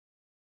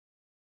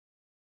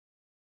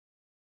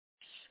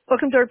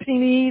Welcome to our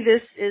Pnimi.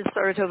 This is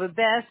Saratova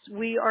Best.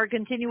 We are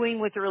continuing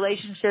with the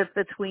relationship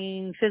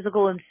between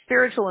physical and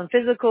spiritual and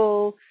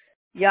physical,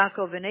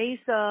 Yaakov and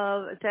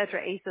Esav,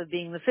 etc. Esav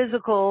being the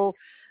physical,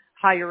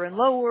 higher and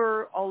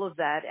lower, all of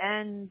that.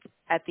 And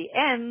at the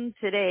end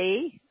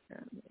today,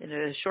 in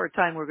a short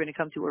time, we're going to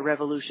come to a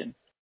revolution.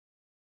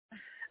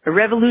 A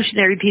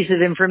revolutionary piece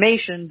of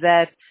information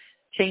that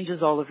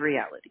changes all of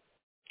reality.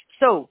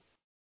 So,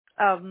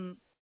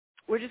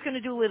 we're just going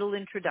to do a little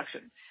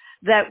introduction.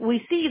 That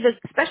we see the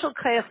special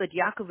kayach that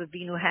Yaakov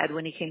Avinu had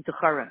when he came to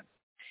Haran.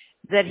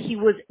 That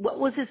what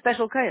was his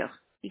special kayach?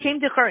 He came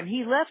to Haran.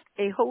 He left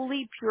a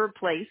holy, pure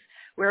place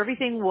where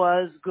everything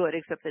was good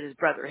except that his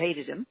brother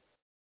hated him.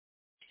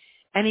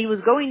 And he was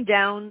going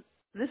down,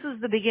 this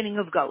is the beginning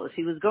of Gullus.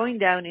 He was going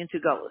down into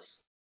Gullus.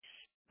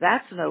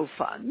 That's no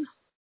fun.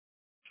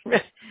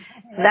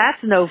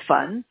 That's no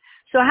fun.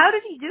 So how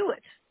did he do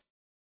it?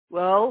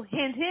 Well,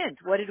 hint, hint.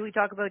 What did we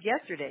talk about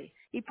yesterday?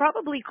 He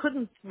probably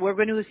couldn't, we're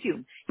going to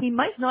assume. He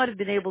might not have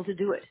been able to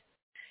do it.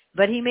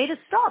 But he made a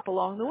stop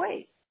along the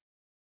way.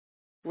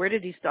 Where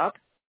did he stop?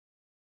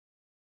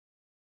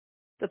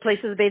 The place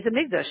of the Beis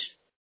HaMikdash.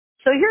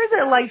 So here's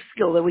a life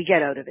skill that we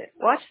get out of it.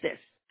 Watch this.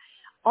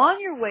 On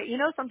your way,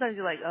 sometimes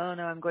you're like, oh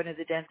no, I'm going to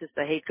the dentist.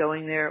 I hate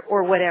going there.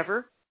 Or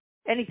whatever.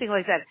 Anything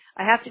like that.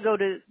 I have to go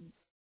to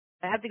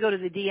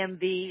the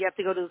DMV, you have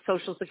to go to the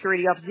Social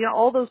Security office,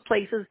 all those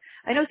places.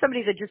 I know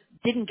somebody that just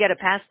didn't get a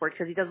passport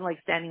because he doesn't like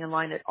standing in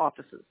line at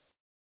offices.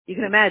 You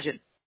can imagine.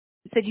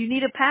 He said, you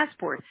need a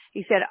passport.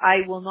 He said,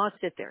 I will not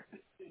sit there,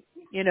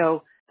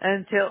 so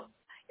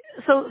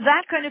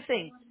that kind of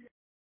thing.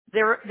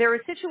 There are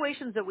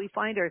situations that we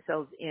find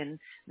ourselves in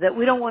that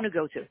we don't want to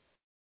go to.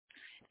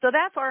 So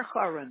that's our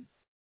Haran.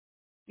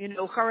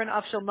 Haran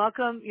Afshal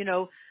Makam,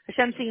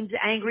 Hashem seems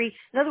angry.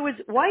 In other words,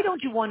 why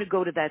don't you want to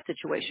go to that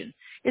situation?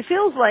 It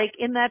feels like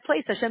in that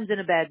place, Hashem's in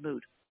a bad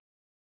mood.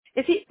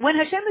 When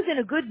Hashem is in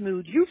a good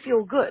mood, you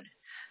feel good.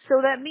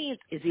 So that means,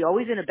 is he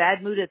always in a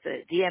bad mood at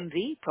the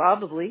DMV?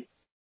 Probably.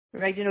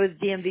 Right? You know what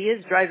the DMV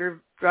is?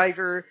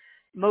 Driver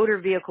Motor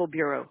Vehicle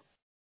Bureau.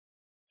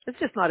 It's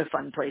just not a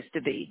fun place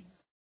to be.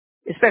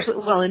 Especially,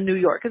 in New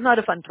York. It's not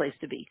a fun place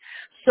to be.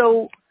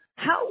 So,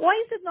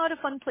 why is it not a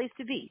fun place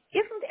to be?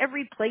 Isn't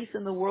every place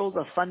in the world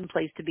a fun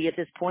place to be at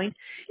this point?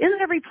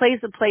 Isn't every place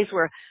a place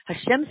where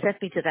Hashem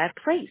sent me to that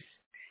place?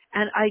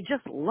 And I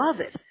just love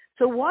it.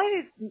 So why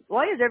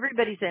is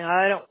everybody saying,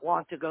 I don't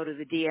want to go to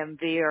the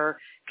DMV, or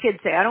kids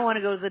say, I don't want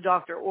to go to the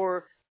doctor,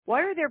 or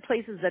why are there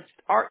places that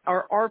are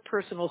our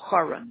personal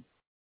Haran?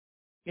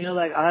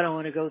 Like, I don't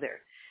want to go there.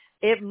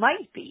 It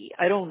might be,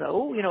 I don't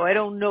know, I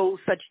don't know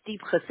such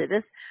deep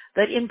chassidus,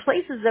 that in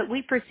places that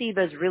we perceive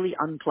as really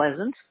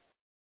unpleasant,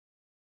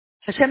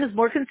 Hashem is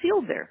more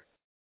concealed there.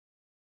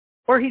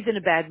 Or he's in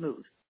a bad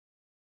mood,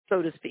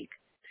 so to speak.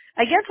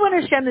 I guess when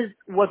Hashem is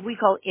what we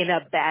call in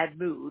a bad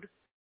mood,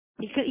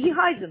 he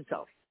hides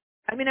himself.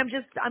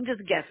 I'm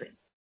just guessing.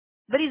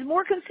 But he's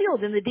more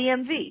concealed in the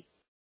DMV.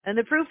 And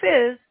the proof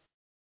is,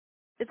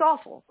 it's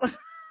awful.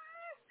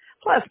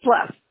 plus,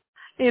 plus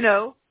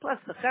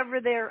the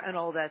chevra there and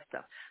all that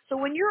stuff. So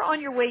when you're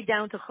on your way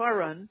down to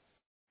Haran,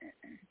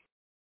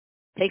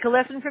 take a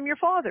lesson from your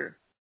father.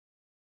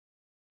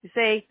 You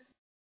say,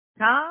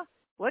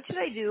 what should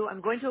I do?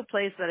 I'm going to a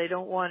place that I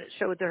don't want to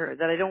show it to her,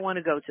 that I don't want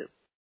to go to.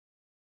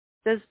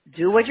 Says,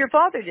 do what your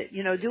father did.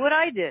 Do what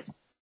I did.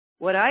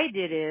 What I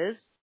did is,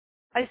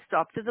 I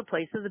stopped at the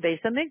place of the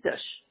Beis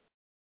HaMikdash.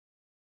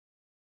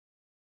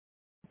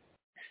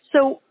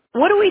 So,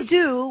 what do we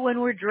do when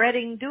we're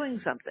dreading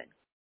doing something?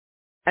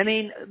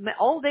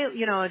 All day,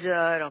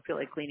 I don't feel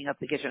like cleaning up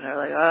the kitchen. Or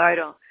like, I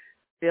don't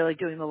feel like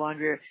doing the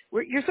laundry.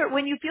 When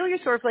you feel you're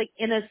sort of like,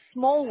 in a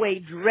small way,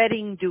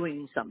 dreading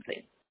doing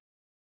something.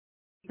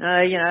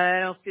 I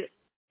don't feel.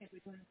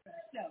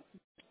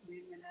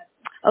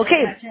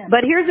 Okay,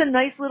 but here's a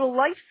nice little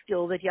life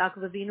skill that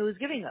Yaakov Avinu is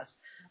giving us.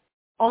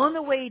 On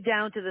the way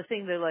down to the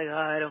thing, they're like,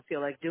 I don't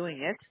feel like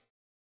doing it.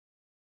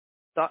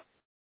 So,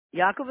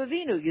 Yaakov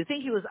Avinu, you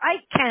think he was, I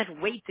can't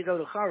wait to go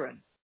to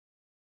Haran.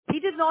 He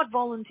did not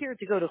volunteer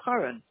to go to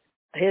Haran.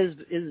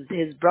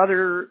 His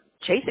brother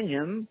chasing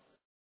him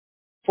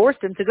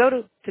forced him to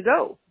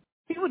go.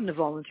 He wouldn't have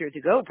volunteered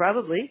to go,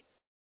 probably.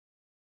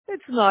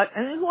 It's not.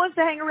 And who wants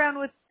to hang around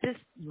with this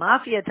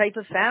mafia type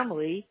of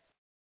family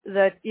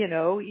that, you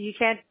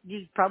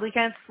probably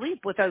can't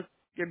sleep without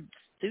your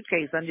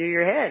suitcase under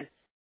your head,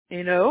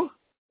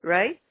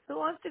 right? Who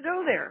wants to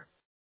go there?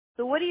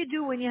 So what do you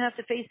do when you have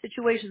to face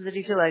situations that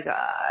you feel like,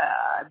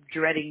 I'm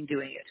dreading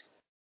doing it?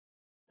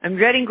 I'm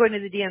dreading going to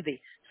the DMV.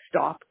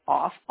 Stop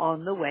off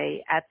on the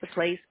way at the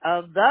place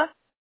of the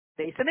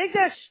Beis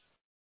HaMikdash.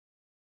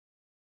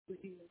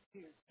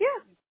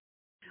 Yeah.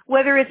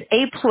 Whether it's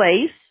a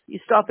place, you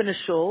stop in a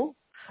shul,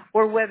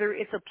 or whether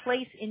it's a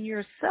place in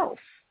yourself,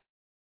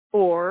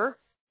 or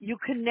you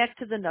connect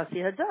to the Nasi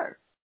Hadar.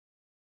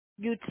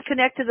 You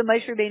connect to the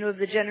Moshe Rabbeinu of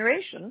the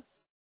generation.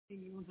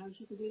 In your own house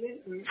you can do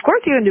that? Of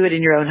course you can do it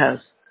in your own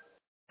house.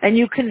 And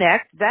you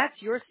connect,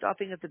 that's your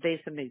stopping at the Beis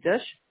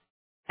HaMikdash.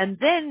 And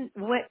then,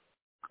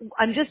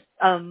 I'm just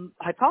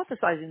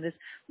hypothesizing this.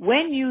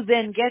 When you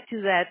then get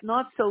to that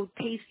not so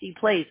tasty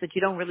place that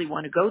you don't really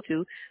want to go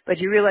to, but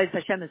you realize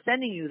Hashem is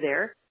sending you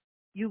there,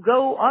 you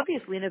go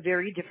obviously in a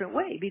very different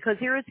way. Because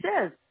here it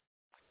says,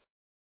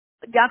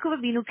 Yaakov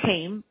Avinu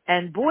came,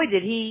 and boy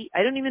did he,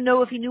 I don't even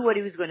know if he knew what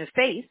he was going to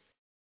face,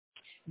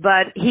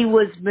 but he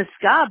was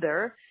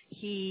miskaber,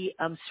 he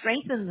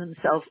strengthened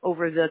himself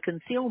over the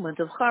concealment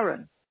of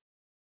Haran.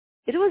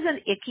 It was an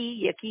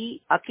icky,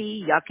 yicky,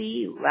 ucky,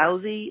 yucky,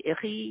 lousy,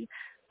 icky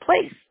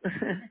place.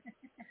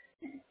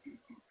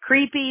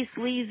 Creepy,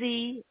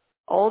 sleazy,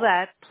 all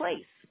that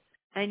place.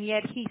 And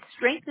yet he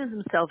strengthens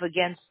himself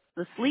against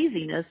the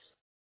sleaziness.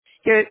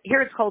 Here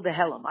it's called the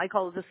Helam. I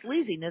call it the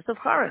sleaziness of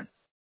Haran.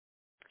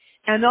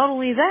 And not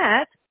only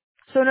that,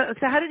 so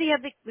how did he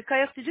have the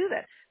kayach to do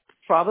that?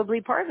 Probably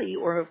partly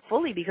or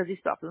fully because he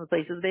stopped in the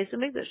place of the Beis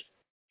HaMikdash.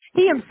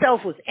 He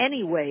himself was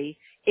anyway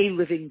a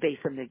living Beis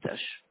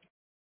HaMikdash.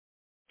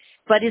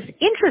 But it's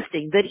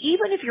interesting that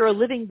even if you're a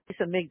living Beis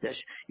HaMikdash,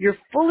 you're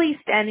fully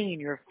standing in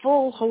your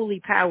full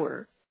holy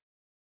power,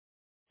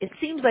 it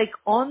seems like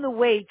on the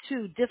way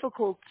to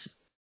difficult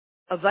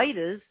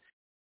avodas,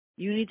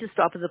 you need to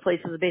stop in the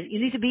place of the Beis. You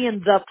need to be in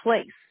the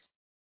place.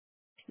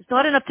 It's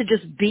not enough to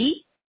just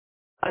be.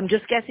 I'm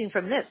just guessing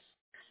from this.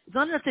 It's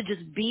not enough to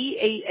just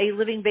be a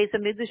living Beis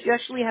HaMikdash. You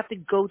actually have to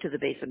go to the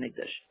Beis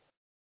HaMikdash.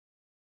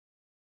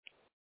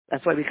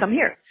 That's why we come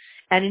here.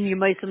 And in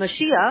Yemais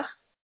HaMashiach,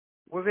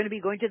 we're going to be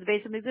going to the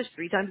Beis HaMikdash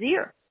 3 times a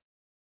year.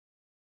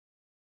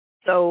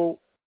 So,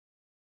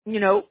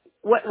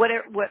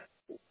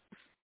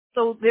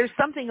 so there's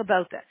something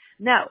about that.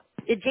 Now,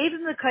 it gave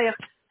him the kayach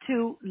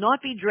to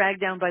not be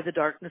dragged down by the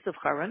darkness of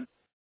Haran.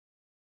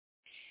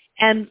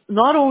 And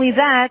not only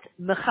that,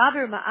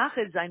 mechaber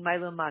ma'achid zayin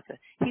ma'ila mata.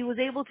 He was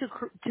able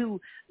to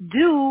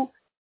do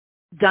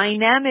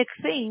dynamic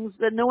things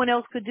that no one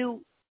else could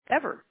do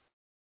ever.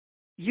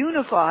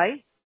 Unify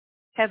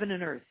heaven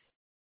and earth.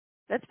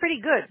 That's pretty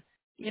good.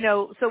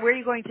 So where are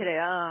you going today?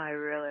 I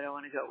really don't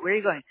want to go. Where are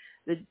you going?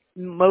 The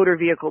Motor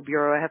Vehicle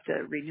Bureau. I have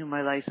to renew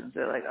my license.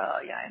 They're like, oh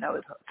yeah, I know,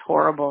 it's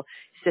horrible.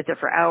 You sit there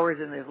for hours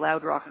and there's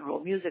loud rock and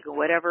roll music or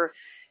whatever.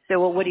 So,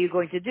 well, what are you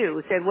going to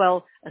do? I said,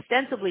 well,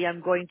 ostensibly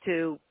I'm going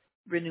to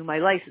renew my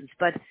license,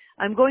 but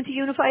I'm going to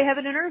unify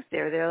heaven and earth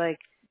there. They're like,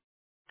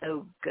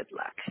 oh, good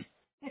luck.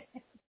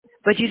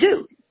 But you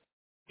do.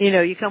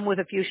 You come with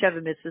a few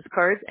Sheva Mitzvahs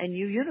cards and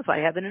you unify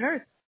heaven and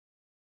earth.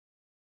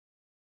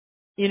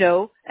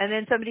 And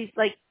then somebody's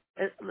like,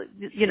 I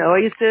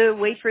used to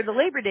wait for the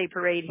Labor Day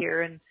parade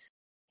here and,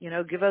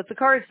 give out the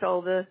cards to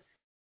all the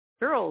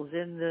girls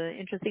in the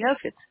interesting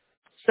outfits.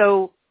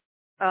 So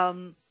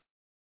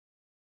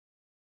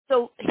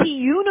he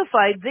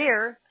unified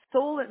their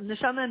soul,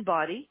 neshama, and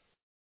body,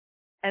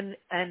 and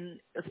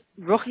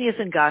ruchnius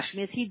and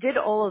gashmius. He did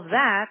all of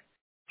that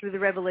through the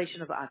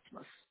revelation of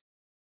Atmos.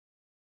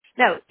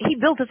 Now, he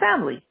built a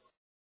family.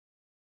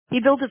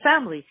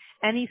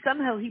 And he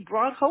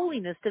brought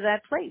holiness to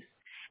that place.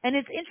 And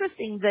it's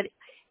interesting that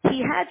he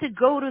had to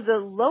go to the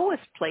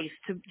lowest place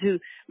to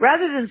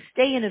rather than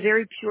stay in a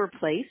very pure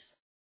place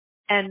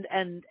and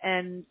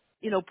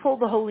pull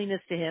the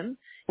holiness to him,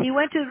 he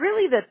went to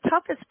really the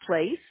toughest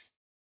place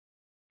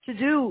to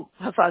do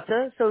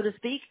hafata, so to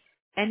speak,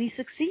 and he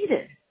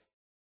succeeded.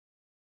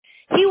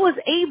 He was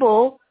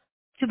able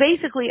to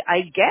basically,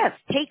 I guess,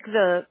 take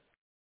the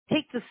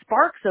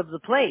sparks of the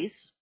place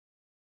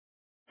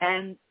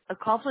and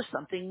accomplish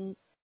something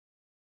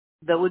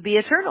that would be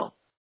eternal.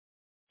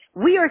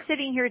 We are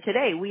sitting here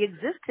today. We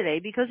exist today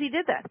because he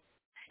did that.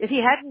 If he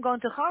hadn't gone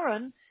to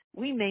Haran,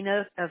 we may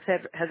not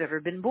have ever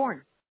been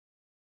born.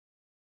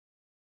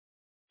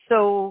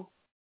 So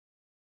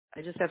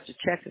I just have to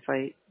check if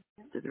I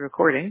did the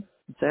recording.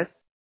 That's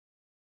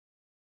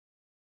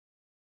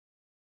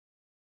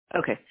it.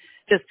 Okay.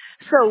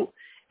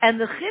 And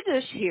the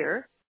Chiddush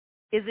here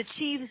is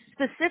achieved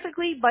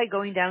specifically by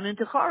going down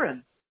into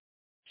Haran.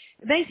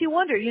 It makes you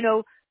wonder,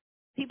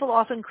 people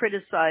often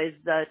criticize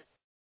that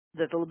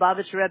the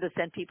Lubavitcher Rebbe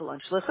sent people on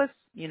shlichus,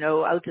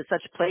 out to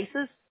such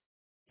places.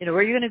 Where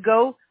are you going to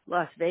go?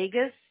 Las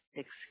Vegas,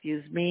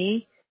 excuse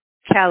me,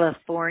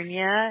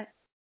 California,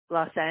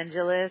 Los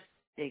Angeles,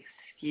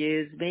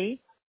 excuse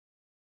me.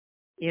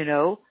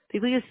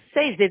 People used to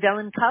say, they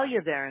werden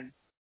kalya werden.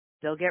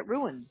 They'll get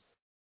ruined.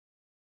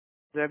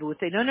 The Rebbe would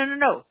say,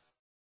 no.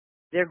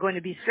 They're going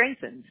to be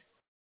strengthened.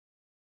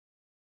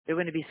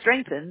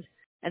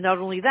 And not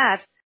only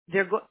that,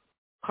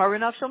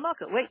 Haran Avshel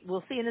Makkah. Wait,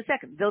 we'll see in a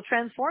second. They'll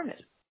transform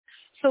it.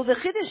 So the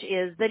Chiddush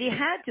is that he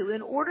had to,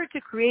 in order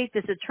to create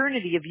this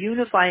eternity of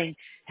unifying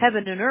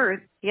heaven and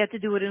earth, he had to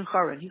do it in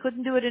Haran. He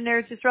couldn't do it in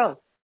Eretz Yisrael.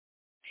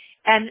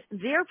 And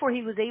therefore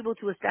he was able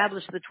to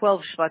establish the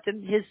 12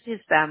 Shvatim, his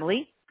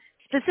family,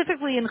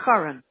 specifically in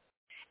Haran.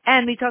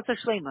 And Mitzvah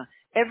Shlema.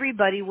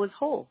 Everybody was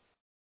whole.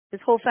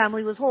 His whole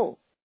family was whole.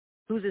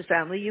 Who's his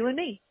family? You and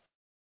me.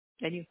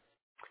 And you.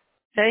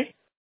 Okay?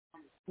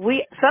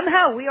 We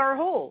are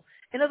whole.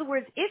 In other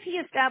words, if he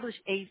established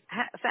a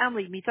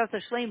family,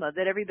 Mitzvah Shlema,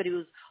 that everybody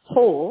was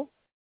whole,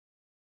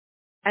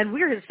 and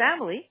we're his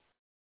family,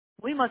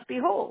 we must be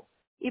whole.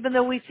 even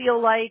though we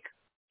feel like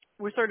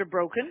we're sort of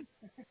broken.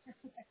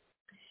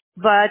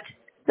 But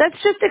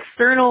that's just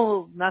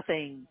external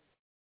nothing.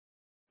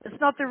 It's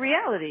not the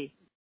reality.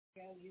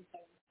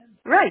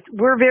 Right.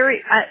 We're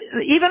very,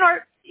 even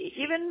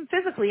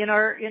physically in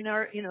our,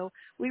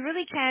 we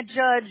really can't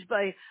judge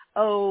by,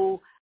 I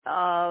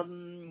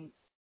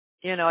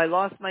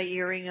lost my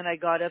earring and I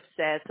got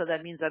upset, so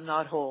that means I'm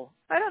not whole.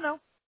 I don't know.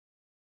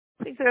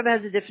 I think Rebbe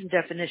has a different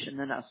definition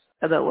than us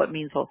about what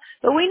means whole.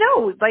 But we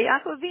know by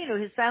Yaakov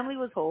Avinu, his family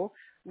was whole.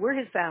 We're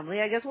his family.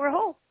 I guess we're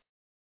whole.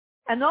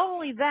 And not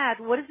only that,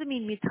 what does it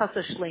mean,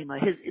 mitasa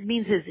shlema? It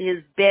means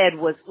his bed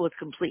was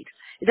complete.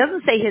 It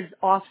doesn't say his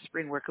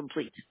offspring were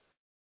complete.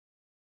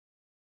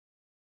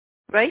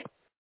 Right?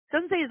 It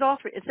doesn't say his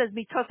offspring. It says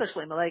mitasa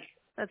shlema. Like,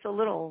 that's a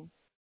little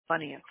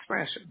funny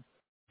expression.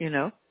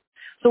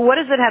 So what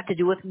does it have to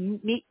do with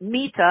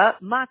mita,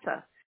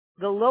 mata?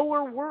 The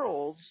lower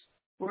worlds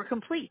were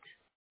complete.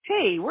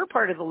 Hey, we're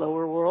part of the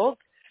lower world.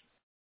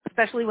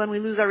 Especially when we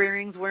lose our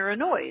earrings, we're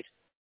annoyed.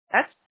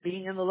 That's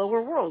being in the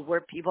lower world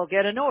where people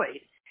get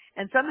annoyed.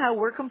 And somehow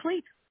we're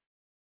complete.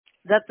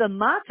 That the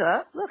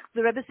mata, look,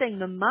 the Rebbe is saying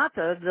the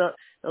mata, the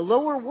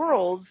lower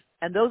worlds,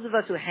 and those of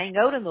us who hang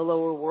out in the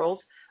lower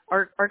worlds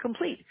are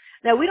complete.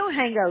 Now we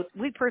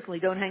personally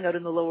don't hang out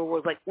in the lower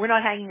world, like we're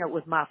not hanging out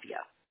with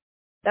mafia.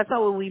 That's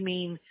not what we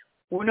mean.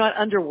 We're not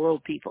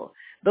underworld people.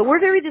 But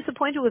we're very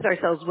disappointed with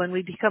ourselves when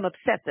we become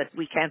upset that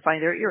we can't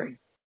find our earring.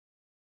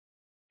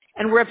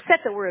 And we're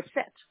upset that we're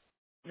upset.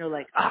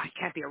 Like, I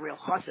can't be a real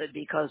chassid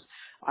because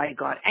I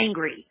got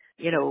angry.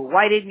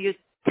 Why didn't you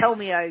tell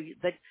me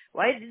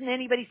why didn't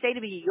anybody say to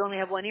me, you only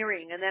have one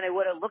earring? And then I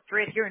would have looked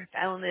right here and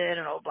found it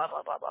and blah,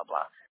 blah, blah, blah,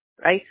 blah.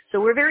 Right?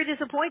 So we're very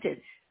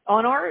disappointed.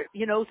 On our,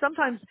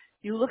 sometimes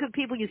you look at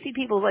people, you see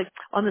people like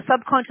on the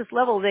subconscious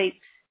level,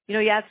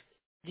 you ask,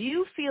 do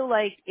you feel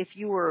like if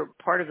you were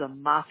part of the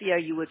mafia,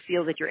 you would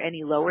feel that you're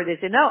any lower? They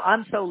say, no,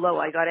 I'm so low.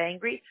 I got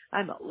angry.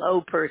 I'm a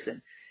low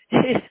person.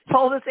 It's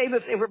all the same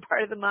if they were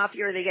part of the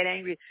mafia or they get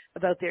angry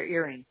about their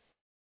earring.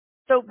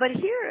 So, but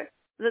here,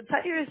 the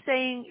Torah is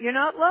saying you're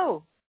not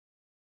low.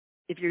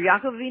 If you're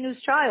Yaakov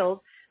Avinu's child,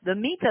 the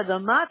mita, the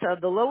mata,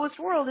 the lowest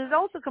world is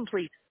also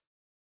complete.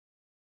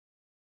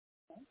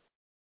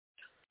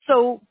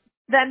 So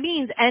that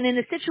means, and in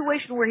a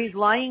situation where he's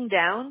lying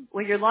down,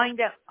 when you're lying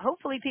down,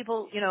 hopefully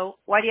people,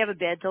 why do you have a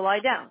bed? To lie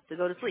down, to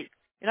go to sleep.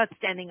 You're not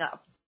standing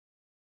up,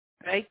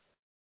 right?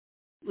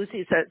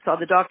 Lucy saw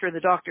the doctor, and the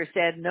doctor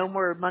said, no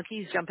more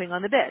monkeys jumping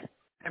on the bed.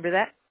 Remember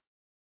that?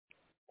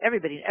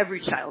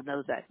 Every child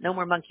knows that. No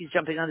more monkeys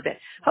jumping on the bed.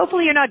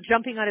 Hopefully you're not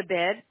jumping on a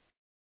bed.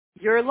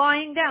 You're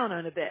lying down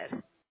on a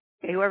bed.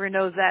 Okay, whoever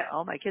knows that,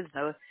 all my kids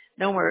know,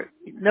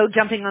 no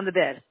jumping on the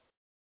bed.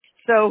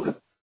 So,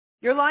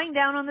 you're lying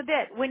down on the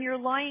bed. When you're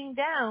lying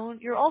down,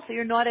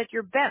 you're not at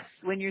your best.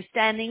 When you're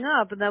standing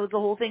up, and that was the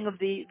whole thing of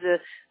the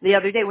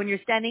other day, when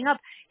you're standing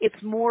up,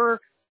 it's more,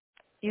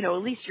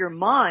 at least your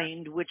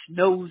mind, which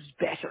knows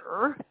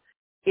better,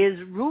 is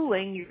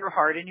ruling your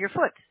heart and your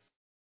foot.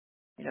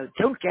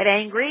 Don't get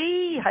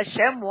angry.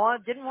 Hashem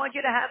didn't want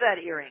you to have that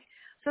earring.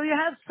 So you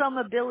have some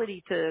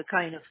ability to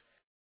kind of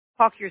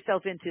talk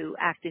yourself into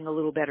acting a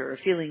little better, or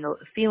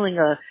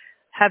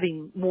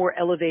having more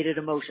elevated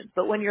emotions.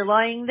 But when you're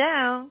lying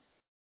down,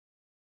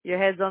 your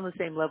head's on the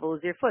same level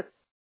as your foot.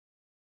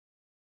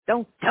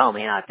 Don't tell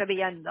me not to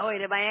be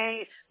annoyed at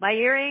my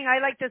earring. I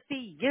like to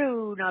see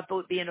you not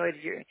be annoyed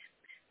at your earring.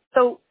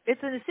 So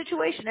it's in a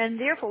situation, and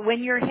therefore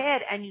when your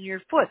head and your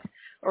foot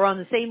are on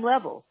the same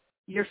level,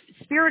 your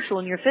spiritual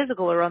and your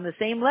physical are on the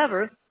same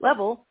level,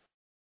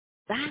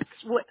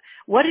 that's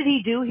what did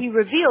he do? He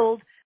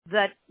revealed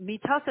that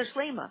mitasa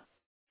shlema.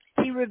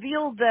 He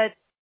revealed that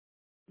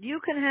you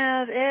can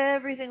have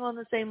everything on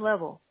the same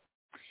level.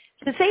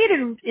 To say it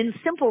in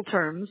simple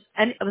terms,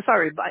 and I'm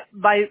sorry,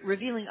 by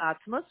revealing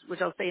atzmos,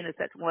 which I'll say in a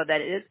second what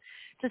that is,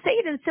 to say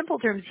it in simple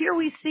terms, here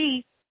we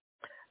see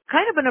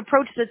kind of an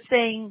approach that's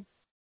saying,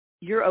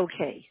 you're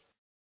okay.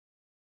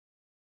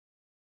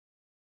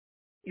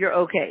 You're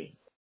okay.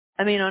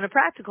 I mean, on a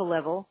practical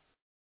level,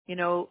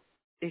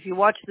 if you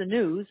watch the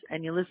news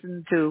and you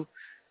listen to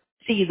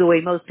see the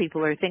way most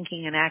people are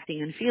thinking and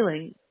acting and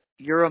feeling,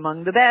 you're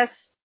among the best.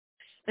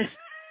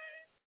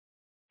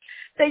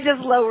 They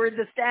just lowered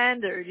the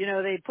standard.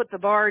 They put the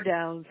bar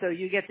down so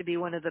you get to be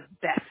one of the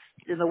best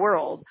in the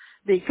world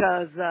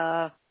because,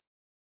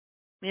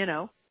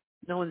 no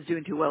one's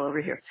doing too well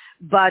over here.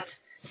 But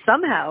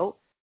somehow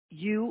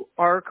you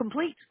are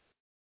complete.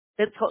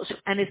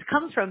 And it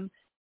comes from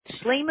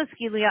Shleimus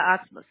Gilia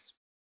Atzmos.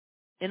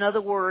 In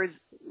other words,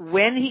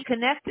 when he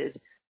connected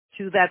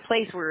to that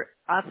place where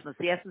Atzmos,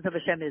 the essence of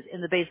Hashem, is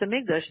in the Beis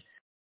HaMikdash,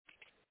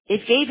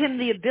 it gave him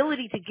the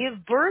ability to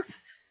give birth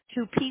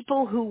to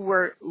people who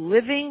were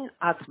living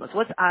Atzmos.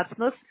 What's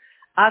Atzmos?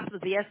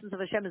 Atzmos, the essence of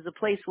Hashem, is a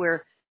place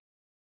where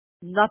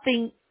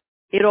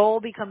it all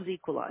becomes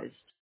equalized.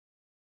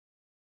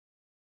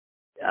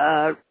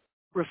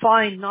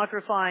 Refined, not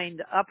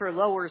refined, upper,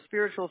 lower,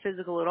 spiritual,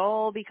 physical, it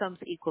all becomes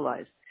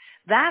equalized.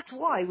 That's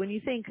why when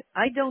you think,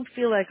 I don't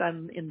feel like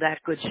I'm in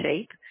that good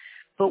shape,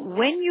 But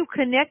when you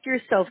connect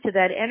yourself to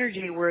that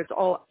energy where it's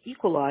all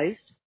equalized,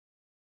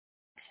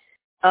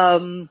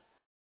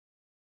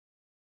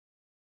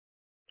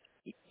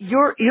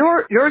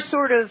 you're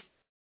sort of,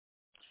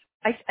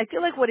 I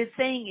feel like what it's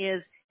saying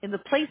is, in the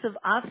place of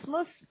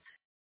Asmos,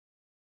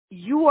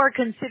 you are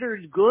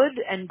considered good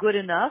and good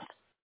enough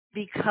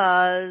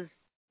because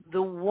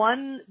the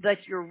one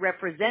that you're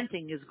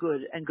representing is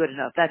good and good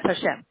enough. That's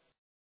Hashem.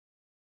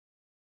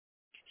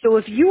 So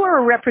if you are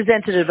a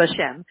representative of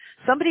Hashem,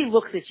 somebody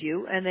looks at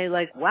you and they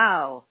like,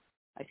 wow,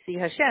 I see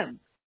Hashem.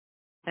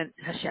 And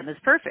Hashem is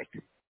perfect.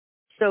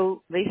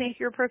 So they think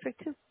you're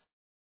perfect too.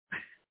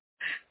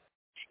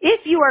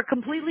 If you are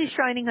completely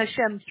shining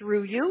Hashem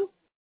through you,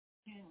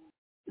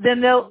 then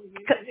they'll,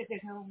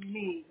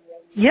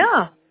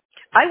 yeah.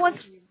 I once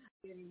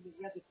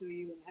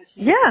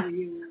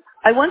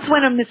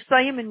went on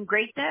Mitzrayim in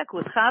Great Neck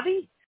with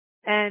Chavi,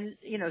 and,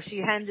 she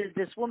handed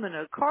this woman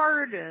a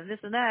card and this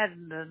and that,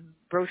 and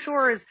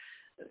brochures,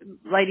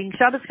 lighting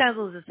Shabbos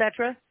candles,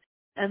 etc.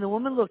 And the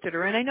woman looked at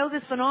her, and I know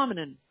this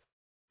phenomenon.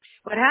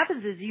 What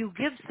happens is you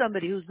give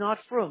somebody who's not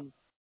from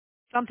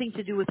something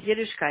to do with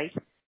Yiddishkeit,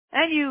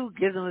 and you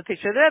give them a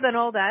picture of them and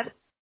all that,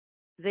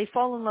 they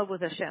fall in love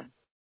with Hashem.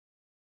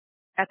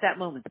 At that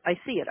moment. I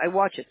see it. I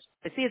watch it.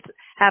 I see it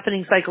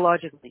happening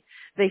psychologically.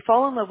 They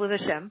fall in love with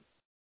Hashem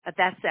at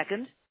that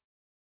second,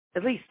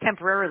 at least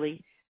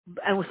temporarily,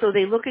 and so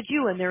they look at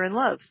you and they're in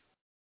love.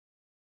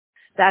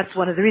 That's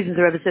one of the reasons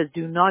the Rebbe says,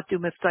 do not do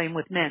mitzvahim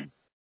with men.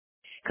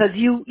 Because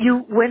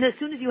as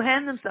soon as you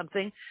hand them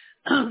something,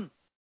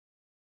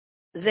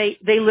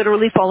 they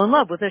literally fall in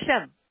love with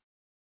Hashem.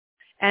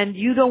 And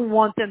you don't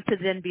want them to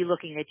then be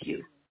looking at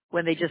you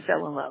when they just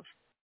fell in love.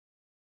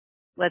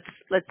 Let's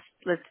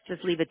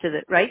just leave it to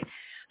that, right?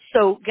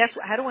 So guess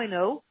what? How do I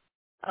know?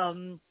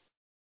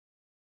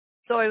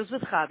 So I was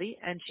with Chavi,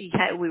 and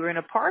we were in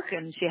a park,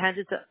 and she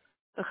handed to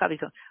Chavi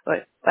Cohn.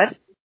 What?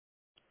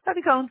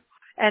 Chavi Cohn.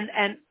 And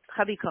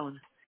Chavi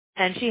Cohn.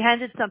 And she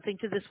handed something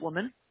to this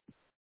woman,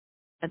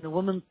 and the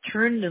woman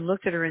turned and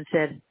looked at her and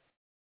said,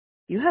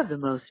 "You have the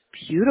most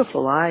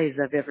beautiful eyes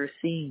I've ever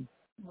seen."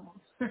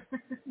 It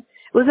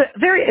was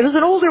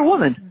an older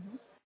woman.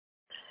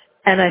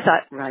 And I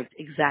thought, right,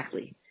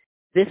 exactly.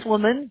 This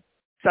woman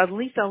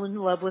suddenly fell in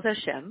love with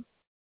Hashem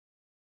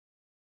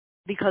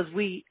because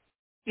we,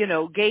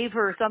 gave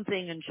her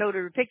something and showed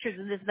her pictures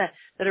and this and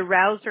that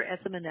aroused her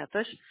Esem and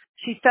Nefesh.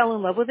 She fell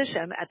in love with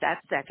Hashem at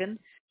that second.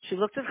 She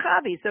looked at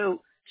Chavi.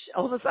 So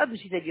all of a sudden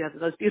she said, "You have the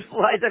most beautiful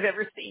eyes I've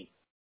ever seen."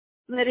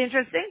 Isn't that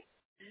interesting?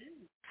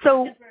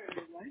 So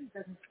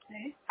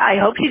I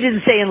hope she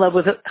didn't stay in love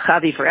with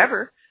Chavi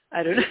forever.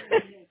 I don't know.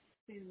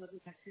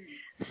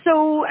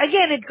 So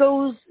again, it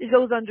goes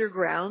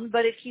underground,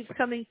 but it keeps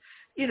coming.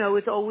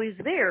 It's always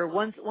there.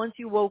 Once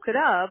you woke it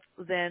up,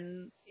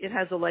 then it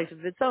has a life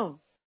of its own.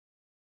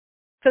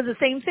 Because the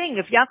same thing,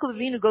 if Yaakov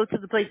Avinu goes to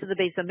the place of the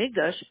Beis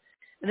Hamikdash,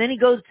 and then he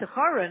goes to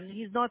Haran,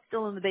 he's not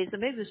still in the Beis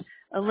Hamikdash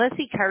unless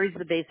he carries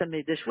the Beis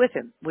Hamikdash with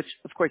him, which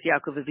of course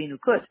Yaakov Avinu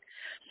could.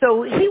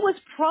 So he was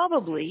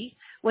probably,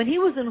 when he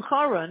was in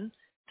Haran,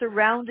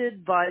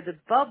 surrounded by the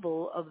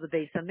bubble of the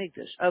Beis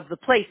Hamikdash, of the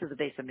place of the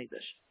Beis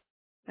Hamikdash.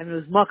 I mean, it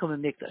was Makom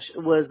Hamikdash.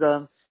 It was,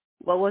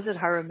 what was it?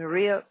 Hara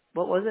Maria?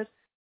 What was it?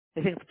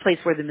 I think the place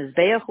where the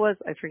Mizbeach was?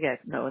 I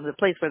forget. No, and the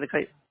place where the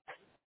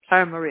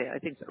Hara Maria, I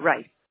think so.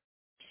 Right.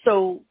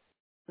 So,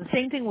 the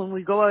same thing when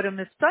we go out in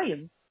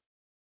Mitzrayim,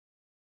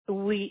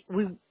 we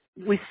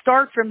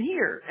start from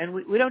here, and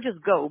we don't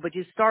just go, but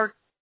you start,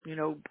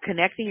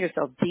 connecting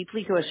yourself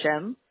deeply to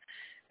Hashem,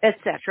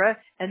 etc.,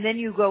 and then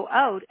you go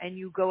out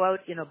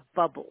in a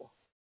bubble,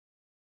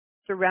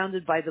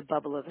 surrounded by the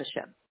bubble of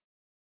Hashem.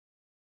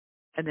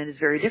 And then it's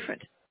very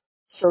different.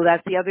 So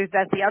that's the other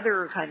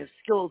kind of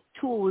skill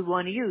tool we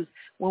want to use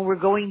when we're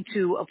going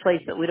to a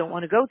place that we don't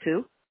want to go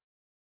to.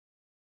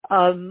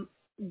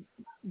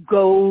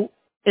 Go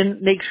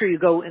and make sure you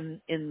go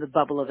in the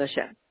bubble of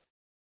Hashem.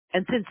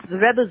 And since the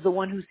Rebbe is the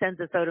one who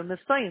sends us out of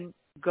Mitzrayim,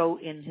 go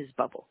in his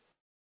bubble.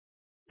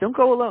 Don't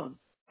go alone,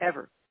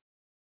 ever.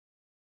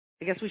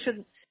 I guess we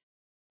shouldn't,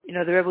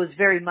 the Rebbe was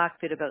very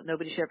makpid about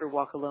nobody should ever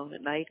walk alone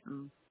at night.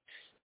 And,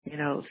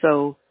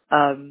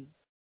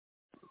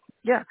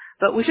 yeah,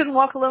 but we shouldn't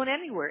walk alone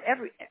anywhere,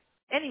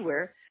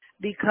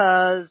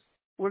 because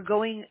we're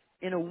going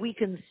in a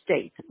weakened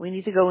state. We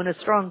need to go in a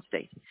strong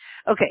state.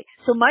 Okay,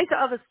 so Maita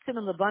Avas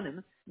Siman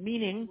Labanim,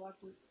 meaning...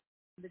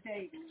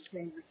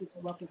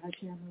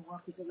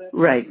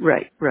 Right.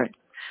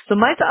 So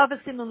Maita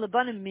Avas Siman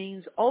Labanim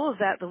means all of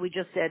that we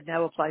just said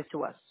now applies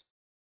to us.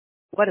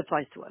 What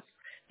applies to us?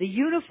 The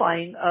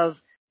unifying of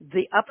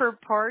the upper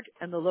part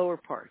and the lower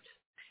part.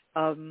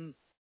 That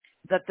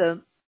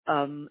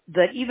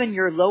even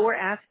your lower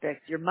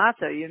aspects, your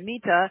mata, your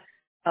mita,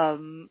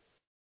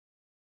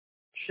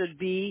 should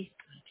be,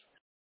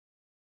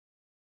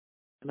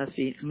 it must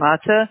be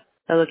mata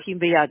elokim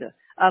biyada.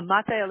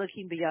 Mata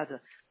elokim biyada,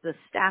 the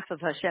staff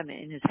of Hashem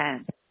in his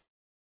hand.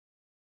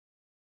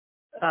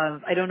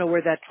 I don't know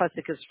where that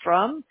pasuk is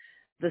from.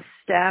 The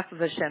staff of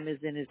Hashem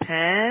is in his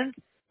hand.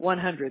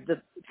 100.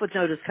 The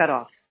footnote is cut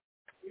off.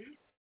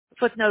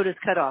 footnote is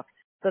cut off.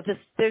 But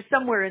there's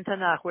somewhere in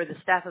Tanakh where the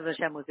staff of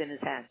Hashem was in his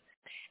hand.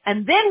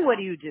 And then what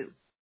do?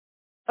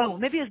 Oh,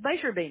 maybe it's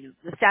Moshe Rabbeinu.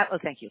 The staff. Oh,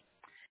 thank you.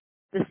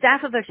 The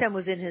staff of Hashem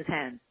was in his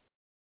hand.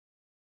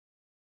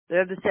 The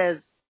Rebbe says,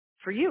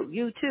 for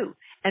you too.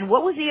 And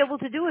what was he able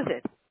to do with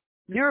it?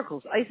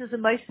 Miracles, Isis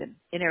and Meisim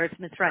in Eretz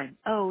Mitzrayim.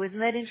 Oh, isn't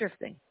that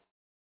interesting?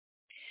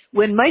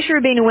 When Moshe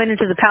Rabbeinu went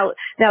into the palace,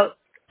 now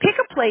pick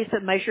a place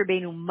that Moshe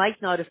Rabbeinu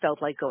might not have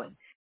felt like going.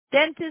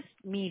 Dentist,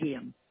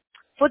 medium.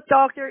 Foot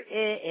doctor,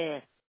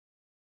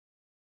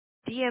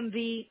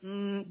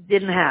 DMV,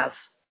 didn't have.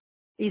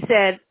 He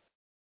said,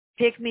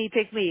 pick me.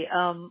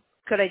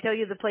 Could I tell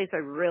you the place I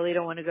really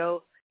don't want to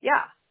go?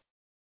 Yeah.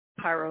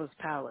 Paro's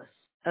palace.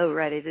 Oh,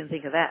 right. I didn't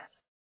think of that.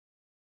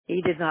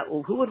 He did not.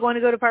 Well, who would want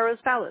to go to Paro's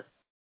palace?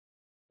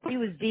 He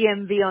was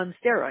DMV on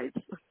steroids.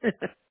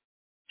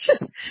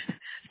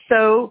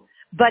 So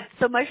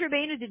Moshe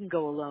Rabbeinu didn't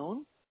go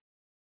alone.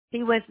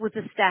 He went with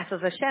the staff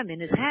of Hashem in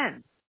his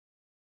hand.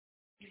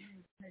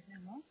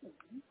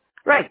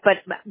 Right, but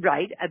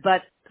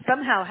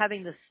somehow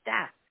having the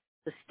staff,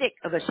 the stick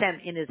of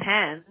Hashem in his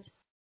hand,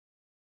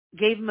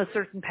 gave him a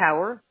certain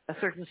power, a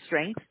certain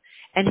strength,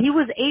 and he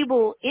was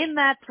able in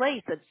that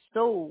place that's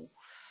so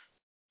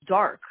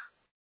dark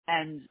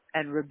and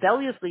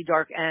rebelliously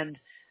dark and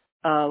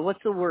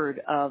what's the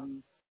word?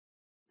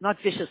 Not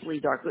viciously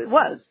dark. It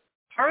was.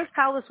 Paro's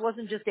palace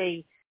wasn't just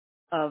a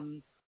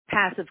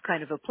passive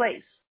kind of a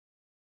place.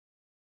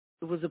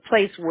 It was a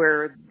place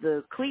where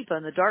the Klippa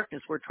and the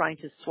darkness were trying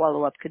to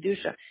swallow up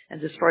Kedusha and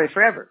destroy it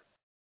forever.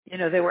 You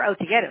know, they were out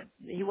to get him.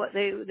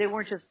 They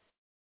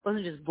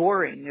wasn't just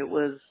boring.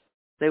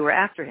 They were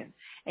after him.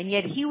 And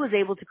yet he was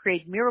able to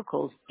create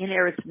miracles in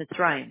Eretz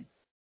Mitzrayim.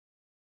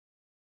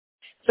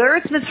 So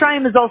Eretz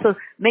Mitzrayim is also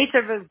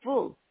Meitzer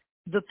V'Gvul,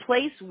 the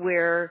place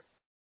where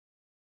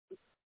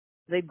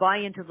they buy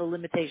into the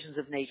limitations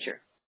of nature.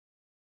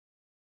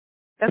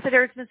 That's what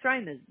Eretz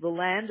Mitzrayim is, the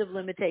land of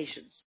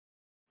limitations.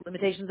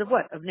 Limitations of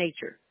what? Of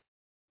nature.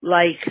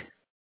 Like,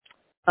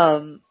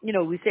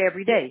 we say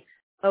every day,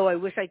 oh, I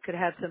wish I could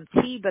have some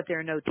tea, but there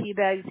are no tea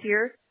bags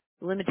here.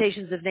 The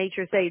limitations of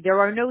nature say, there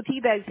are no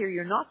tea bags here,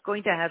 you're not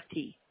going to have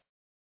tea.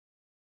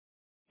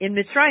 In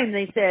Mitzrayim,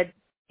 they said,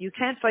 you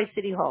can't fight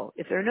City Hall.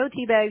 If there are no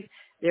tea bags,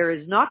 there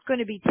is not going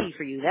to be tea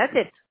for you. That's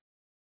it.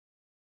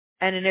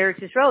 And in Eretz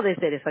Yisrael, they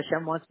said, if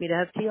Hashem wants me to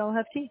have tea, I'll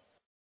have tea.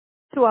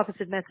 Two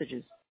opposite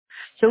messages.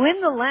 So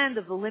in the land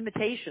of the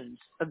limitations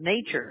of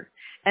nature,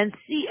 and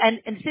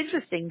it's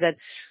interesting that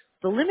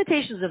the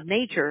limitations of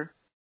nature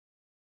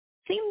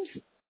seems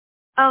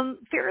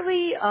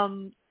fairly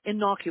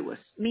innocuous,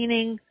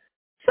 meaning,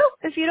 so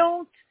if you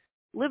don't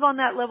live on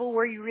that level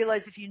where you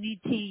realize if you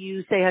need tea,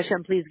 you say,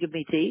 Hashem, please give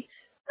me tea.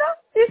 No,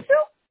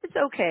 it's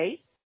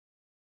okay.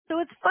 So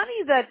it's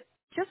funny that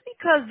just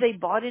because they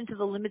bought into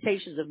the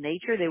limitations of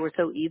nature, they were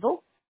so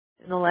evil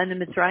in the land of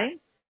Mitzrayim.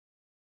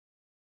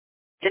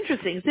 It's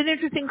interesting. It's an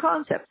interesting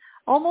concept.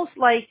 Almost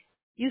like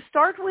you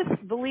start with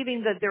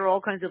believing that there are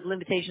all kinds of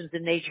limitations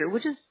in nature,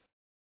 which is,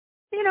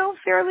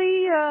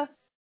 fairly,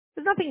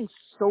 there's nothing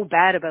so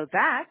bad about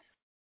that.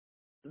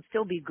 You can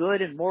still be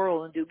good and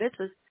moral and do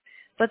mitzvahs.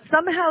 But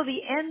somehow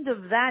the end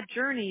of that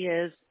journey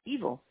is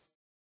evil.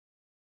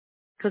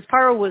 Because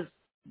Paro was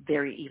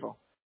very evil.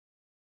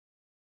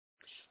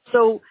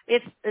 So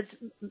it's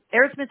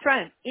Eretz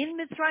Mitzrayim. In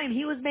Mitzrayim,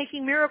 he was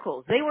making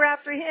miracles. They were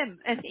after him.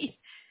 And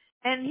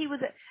he was,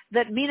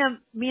 that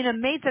mina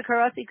meta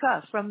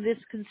karatika, from this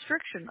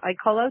constriction, I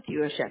call out to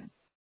you, Hashem.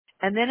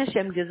 And then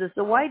Hashem gives us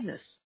the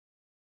wideness.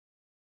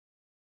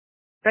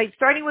 Right?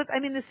 Starting with,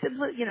 the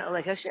simple,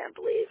 like Hashem,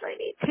 please, I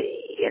need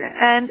tea,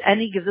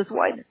 and he gives us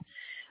wideness.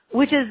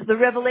 Which is the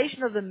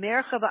revelation of the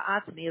merchava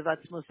atzmi of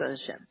Atzmos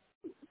Hashem.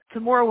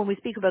 Tomorrow when we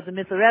speak about the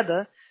Mitzvah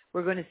Rebbe,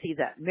 we're going to see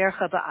that.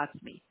 Merchava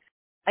atzmi.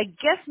 I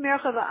guess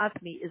merchava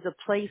atzmi is a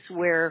place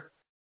where,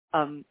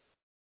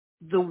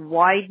 the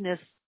wideness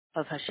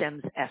of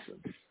Hashem's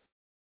essence.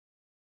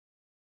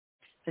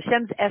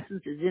 Hashem's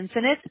essence is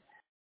infinite.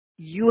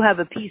 You have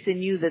a piece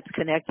in you that's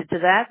connected to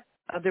that.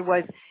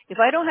 Otherwise, if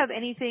I don't have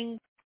anything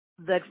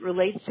that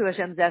relates to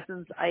Hashem's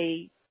essence,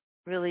 I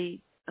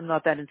really am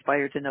not that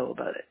inspired to know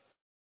about it.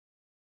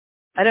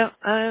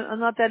 I'm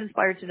not that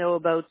inspired to know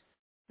about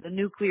the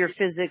nuclear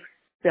physics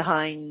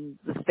behind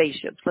the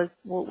spaceships.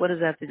 What does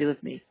that have to do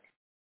with me?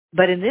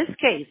 But in this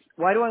case,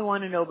 why do I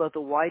want to know about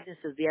the wideness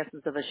of the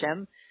essence of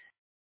Hashem?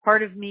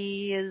 Part of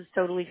me is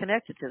totally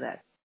connected to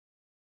that.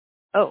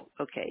 Oh,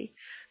 okay.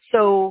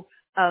 So,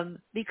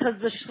 because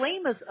the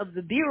shleimus of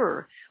the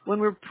birur, when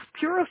we're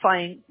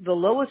purifying the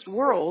lowest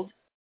world,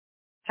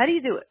 how do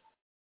you do it?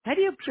 How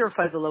do you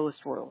purify the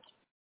lowest world?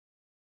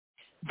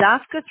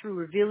 Dafka, through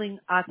revealing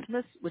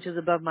Atmas, which is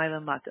above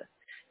Ma'ila Mata.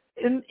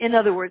 In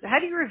other words, how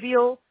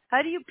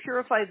do you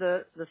purify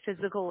the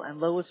physical and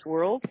lowest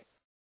world?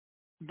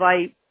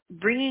 By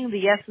bringing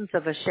the essence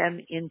of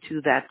Hashem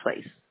into that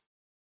place.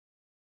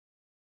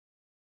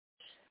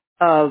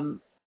 That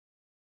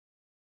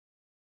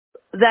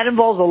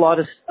involves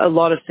a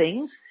lot of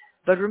things,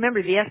 but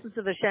remember, the essence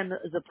of Hashem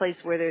is a place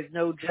where there's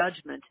no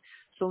judgment.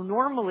 So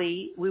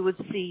normally we would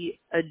see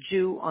a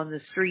Jew on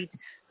the street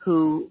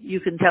who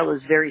you can tell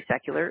is very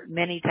secular,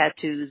 many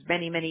tattoos,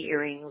 many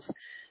earrings,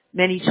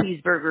 many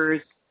cheeseburgers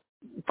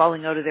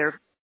falling out of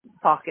their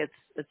pockets,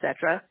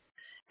 etc.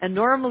 And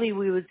normally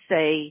we would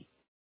say,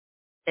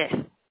 eh,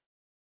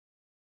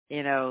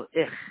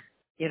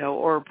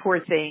 or poor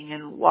thing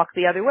and walk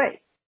the other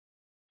way.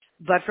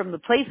 But from the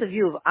place of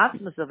view of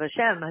Atmas of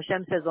Hashem,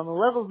 Hashem says on the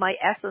level of my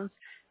essence,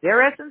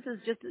 their essence is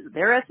just,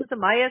 their essence and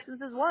my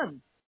essence is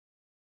one.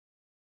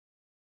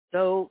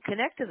 So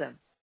connect to them.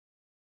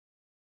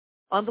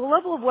 On the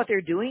level of what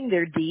they're doing,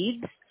 their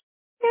deeds,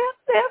 yeah,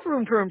 they have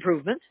room for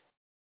improvement.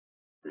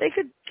 They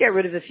could get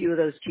rid of a few of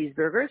those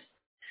cheeseburgers.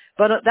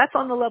 But that's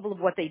on the level of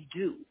what they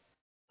do.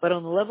 But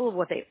on the level of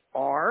what they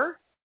are,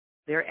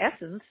 their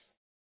essence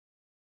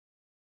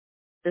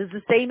is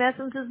the same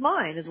essence as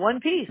mine, is one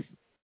piece.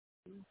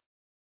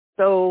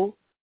 So,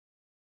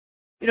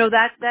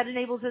 that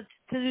enables it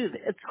to do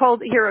that. It's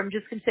called, here, I'm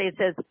just going to say, it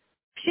says,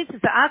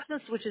 Pshita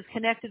Atmas, which is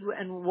connected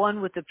and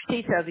one with the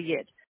Pshita of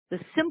Yid. The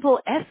simple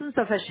essence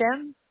of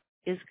Hashem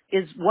is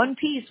one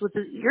piece with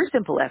your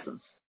simple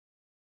essence.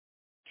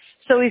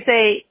 So we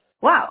say,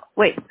 wow,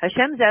 wait,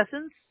 Hashem's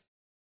essence,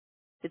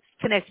 it's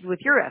connected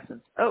with your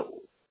essence.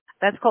 Oh,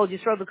 that's called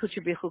Yisrael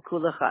B'Kucher B'Chu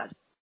Kul Echad.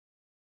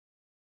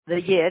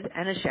 The Yid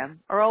and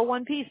Hashem are all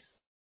one piece.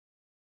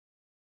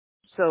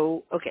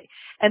 So, okay.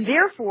 And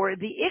therefore,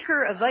 the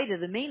Iker Avaida,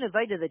 the main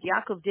Avaida that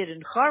Yaakov did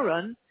in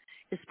Haran,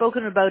 is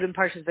spoken about in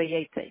Parshas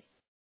Vayetze.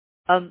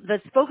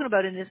 That's spoken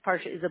about in this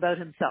Parsha is about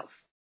himself.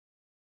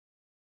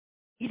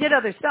 He did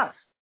other stuff.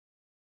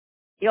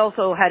 He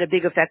also had a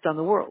big effect on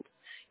the world.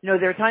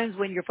 There are times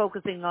when you're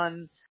focusing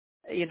on,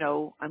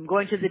 I'm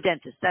going to the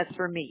dentist, that's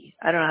for me.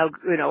 I don't know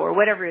how, or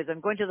whatever it is, I'm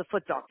going to the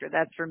foot doctor,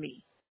 that's for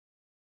me.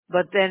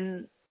 But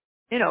then,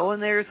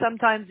 and there are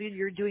sometimes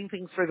you're doing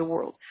things for the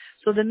world.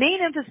 So the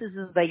main emphasis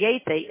in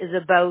Vayetze is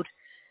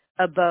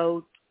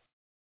about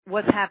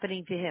what's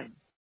happening to him.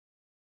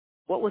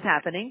 What was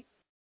happening?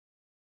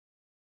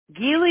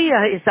 Gili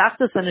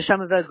Isachtus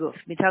Neshama V'Guf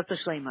Mitzvah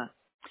Shlema.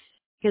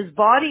 His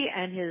body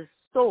and his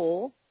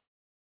soul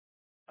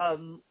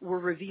were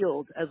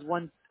revealed as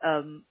one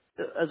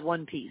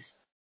piece.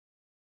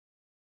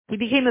 He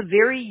became a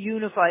very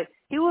unified.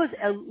 He was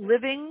a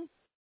living,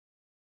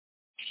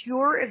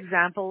 pure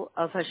example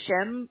of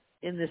Hashem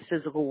in this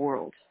physical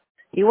world.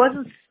 He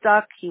wasn't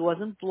stuck. He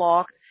wasn't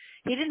blocked.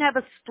 He didn't have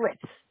a split.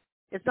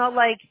 It's not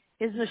like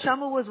his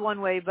neshama was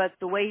one way, but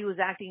the way he was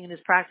acting in his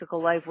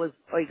practical life was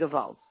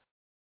oigaval.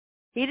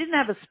 He didn't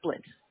have a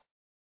split.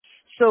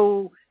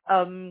 So,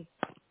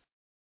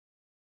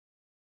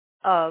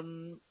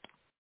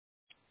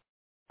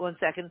 one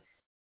second.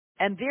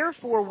 And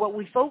therefore, what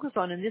we focus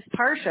on in this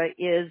parsha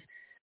is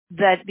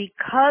that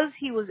because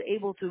he was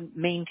able to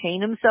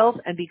maintain himself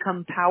and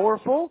become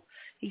powerful,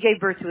 he gave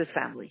birth to his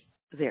family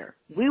there.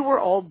 We were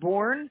all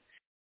born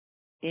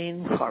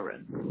in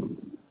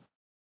Haran.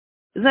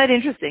 Isn't that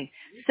interesting?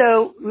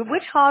 So,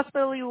 which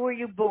hospital were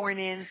you born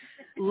in?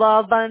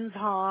 Laban's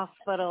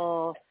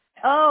Hospital.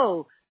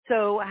 Oh,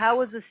 so how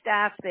was the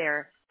staff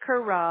there?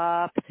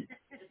 Corrupt.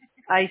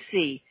 I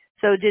see.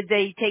 So did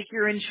they take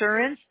your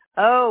insurance?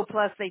 Oh,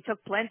 plus they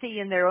took plenty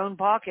in their own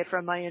pocket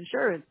from my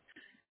insurance.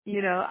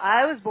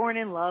 I was born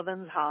in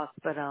Laban's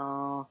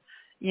Hospital.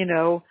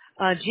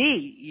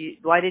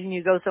 Why didn't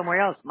you go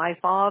somewhere else? My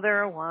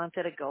father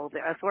wanted to go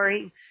there. That's where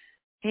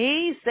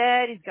he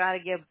said he's got to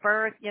give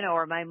birth,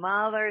 or my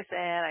mother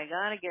said, I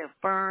got to give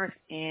birth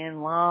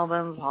in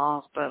Laban's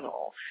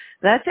Hospital.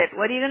 That's it.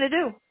 What are you going to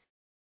do?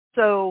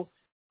 So,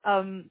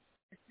 and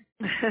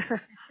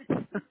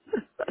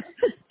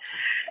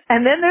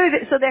then there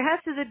has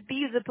to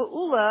be the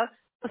pa'ula.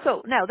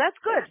 So now that's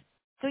good.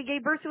 So he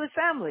gave birth to his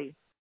family.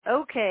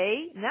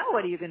 Okay, now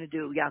what are you going to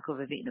do,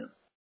 Yaakov Avinu?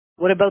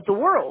 What about the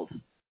world?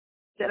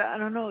 Said, I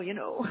don't know,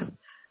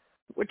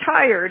 we're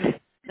tired.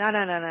 No.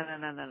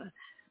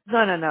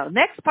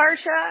 Next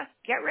Parsha,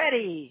 get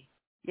ready.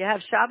 You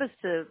have Shabbos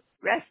to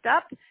rest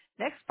up.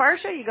 Next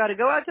Parsha, you got to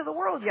go out to the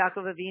world,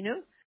 Yaakov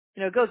Avinu.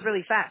 It goes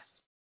really fast,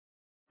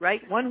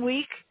 right? 1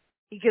 week,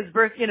 he gives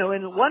birth, in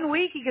 1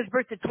 week, he gives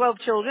birth to 12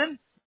 children.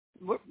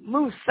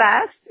 Moves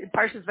fast in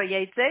Parshas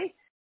Vayetze.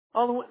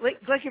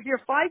 Like if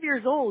you're 5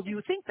 years old,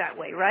 you think that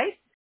way, right?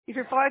 If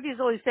you're 5 years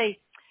old, you say,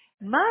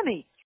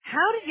 Mommy,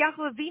 how did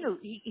Yaakov Avinu,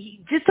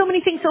 he did so many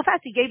things so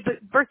fast, he gave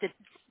birth to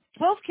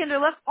 12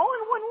 kinderlach all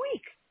in 1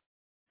 week.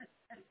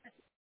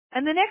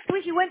 And the next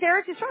week he went to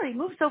Eretz Yisrael. He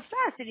moved so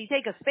fast. Did he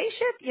take a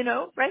spaceship?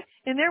 Right?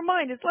 In their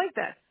mind, it's like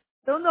that.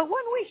 So in the 1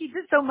 week he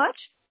did so much.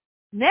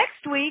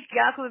 Next week,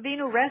 Yaakov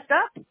Avinu rest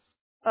up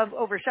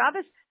over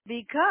Shabbos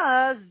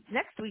because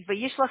next week,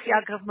 Vayishlach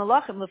Yaakov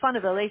Malachim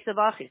Lefanav Eleisav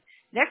Achis.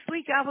 Next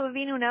week, Yaakov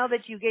Avinu, now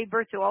that you gave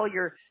birth to all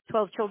your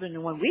 12 children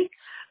in 1 week,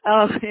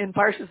 in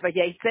Parshas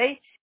Vayetze,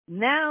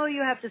 now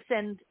you have to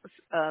send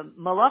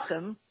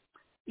Malachim,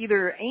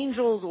 either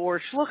angels or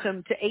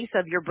Shluchim, to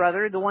Esav, your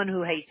brother, the one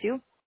who hates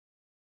you.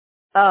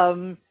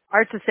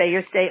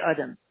 Artseir stay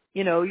Adam.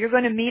 You're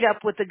going to meet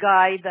up with the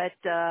guy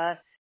that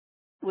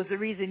was the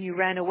reason you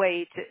ran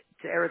away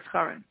to Eretz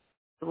Haran,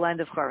 the land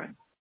of Haran.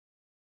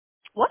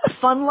 What a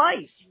fun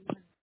life.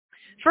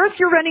 First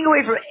you're running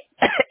away from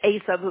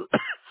Esav,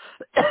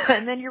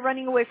 and then you're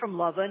running away from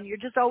Lavan. You're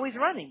just always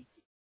running.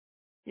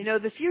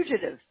 The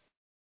fugitive.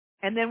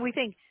 And then we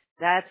think,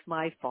 that's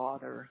my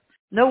father.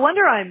 No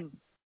wonder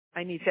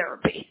I need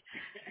therapy.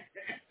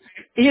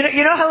 You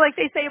know how like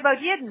they say about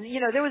Yidden,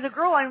 there was a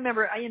girl I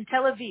remember in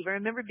Tel Aviv. I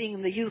remember being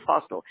in the youth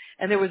hostel,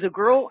 and there was a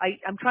girl.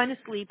 I'm trying to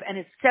sleep, and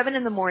it's 7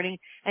 a.m,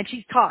 and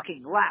she's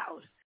talking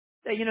loud.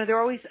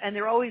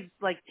 They're always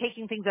like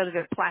taking things out of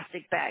their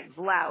plastic bags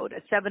loud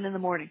at 7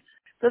 a.m.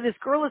 So this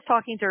girl is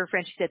talking to her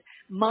friend. She said,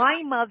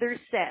 "My mother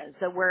says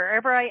that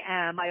wherever I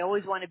am, I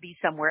always want to be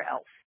somewhere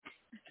else."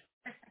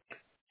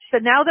 So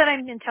now that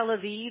I'm in Tel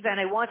Aviv and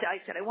I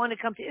said, I want to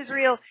come to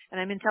Israel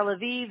and I'm in Tel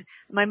Aviv.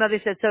 My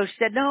mother said, so she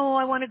said, no,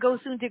 I want to go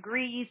soon to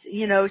Greece.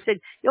 She said,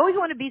 you always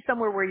want to be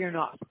somewhere where you're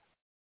not.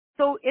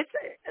 So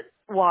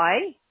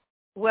why?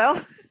 Well,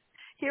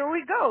 here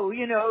we go.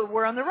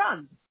 We're on the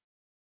run.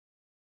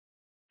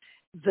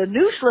 The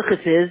new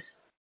shlichus is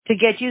to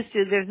get used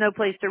to there's no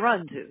place to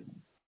run to.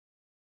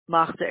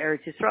 Machta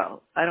Eretz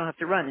Yisrael. I don't have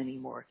to run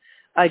anymore.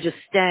 I just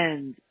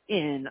stand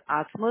in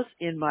Atzmos,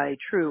 in my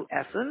true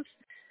essence,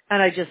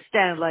 and I just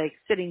stand like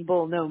sitting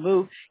bull, no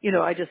move.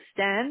 I just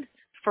stand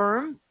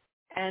firm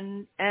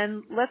and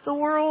let the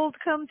world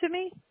come to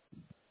me.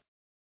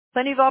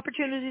 Plenty of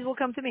opportunities will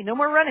come to me. No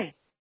more running,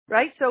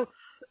 right? So,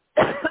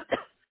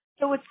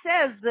 so it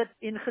says that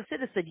in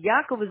Chassidus that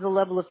Yaakov is the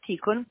level of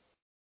Tikkun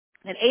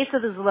and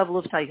Esav is the level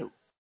of Taihu.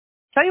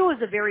 Taihu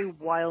is a very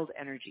wild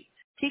energy.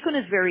 Tikkun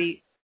is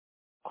very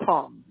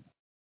calm.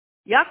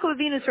 Yaakov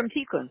Avinu is from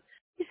Tikkun.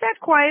 He sat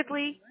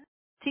quietly,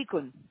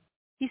 Tikkun.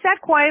 He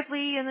sat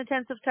quietly in the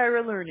tents of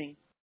Torah learning.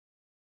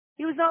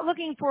 He was not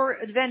looking for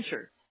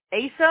adventure.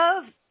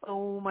 Esav,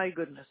 oh my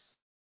goodness.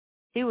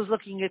 He was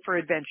looking for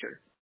adventure.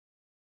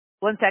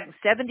 One second,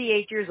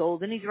 78 years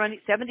old, and he's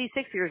running,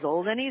 76 years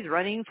old, and he's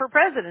running for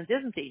president,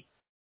 isn't he?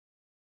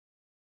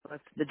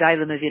 That's the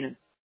Dailam Avinu.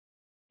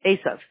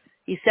 Esav.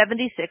 He's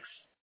 76,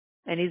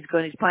 and he's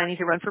planning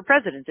to run for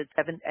president at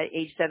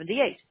age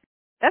 78.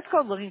 That's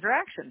called looking for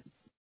action.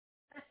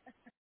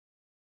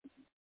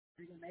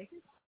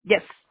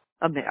 Yes,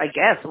 I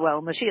guess.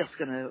 Well, Mashiach's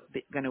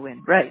gonna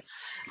win, right?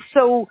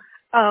 So,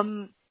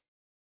 1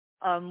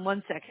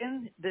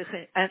 second.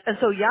 And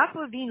so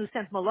Yaakov Avinu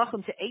sent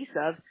Malachim to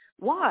Esav.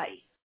 Why?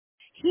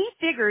 He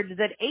figured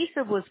that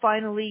Esav was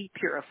finally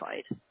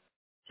purified.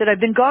 Said, I've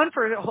been gone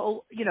for a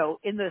whole,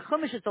 in the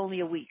Chumash it's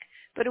only a week,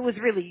 but it was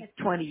really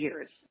 20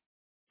 years.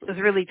 It was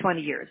really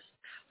 20 years.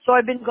 So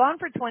I've been gone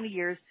for 20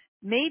 years.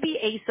 Maybe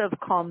Esav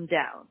calmed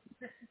down.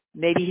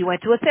 Maybe he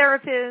went to a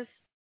therapist.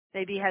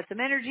 Maybe he had some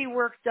energy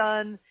work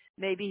done.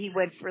 Maybe he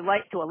went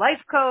to a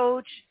life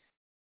coach.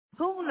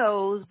 Who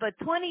knows? But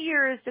 20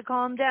 years to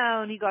calm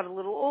down. He got a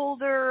little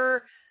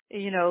older.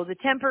 The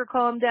temper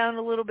calmed down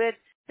a little bit.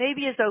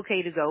 Maybe it's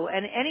okay to go.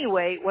 And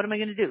anyway, what am I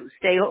going to do?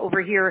 Stay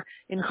over here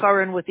in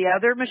Haran with the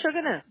other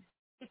Meshugana?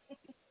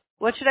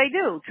 What should I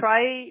do?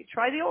 Try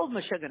the old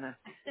Meshugana.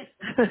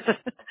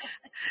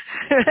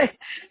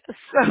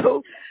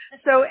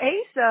 So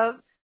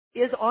Esav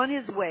is on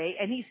his way,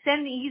 and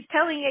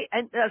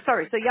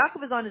so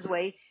Yaakov is on his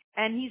way,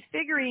 and he's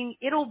figuring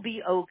it'll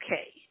be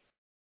okay.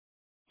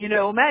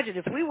 Imagine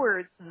if we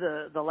were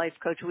the life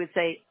coach, we'd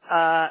say,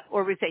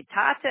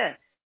 Tata,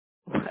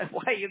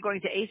 why are you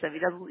going to Esav? He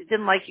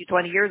didn't like you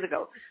 20 years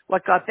ago.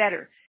 What got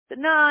better? But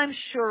no, I'm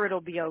sure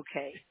it'll be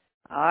okay.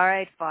 All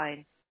right,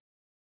 fine.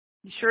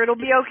 I'm sure it'll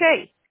be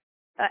okay.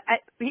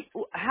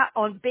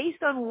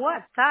 Based on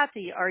what,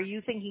 Tati, are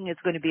you thinking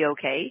it's going to be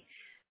okay?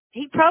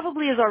 He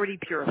probably is already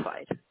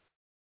purified.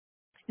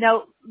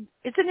 Now,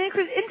 it's an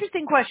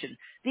interesting question.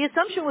 The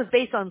assumption was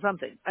based on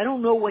something. I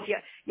don't know what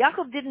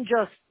Yaakov didn't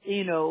just,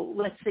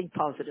 let's think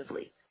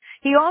positively.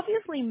 He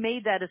obviously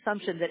made that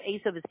assumption that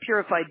Esav is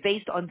purified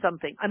based on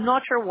something. I'm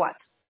not sure what.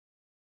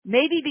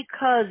 Maybe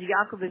because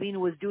Yaakov Avinu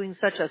was doing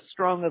such a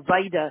strong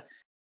avodah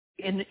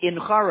in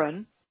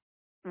Haran,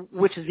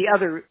 which is the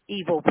other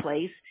evil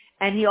place,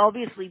 and he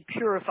obviously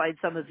purified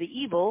some of the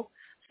evil,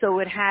 so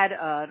it had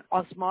an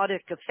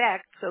osmotic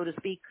effect, so to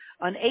speak,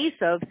 on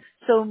Esav.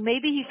 So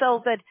maybe he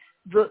felt that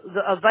the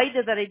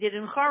avodah that I did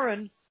in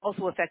Haran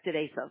also affected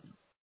Esav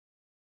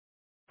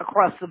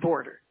across the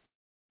border.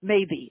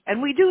 Maybe.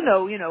 And we do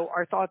know,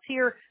 our thoughts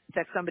here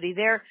affect somebody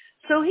there.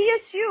 So he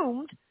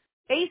assumed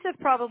Esav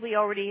probably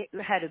already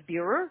had a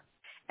birur,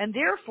 and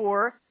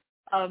therefore,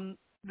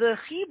 the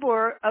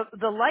chibur of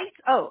the light,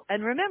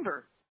 and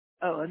remember,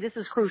 and this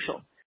is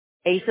crucial,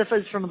 Esav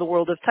is from the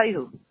world of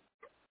Taihu.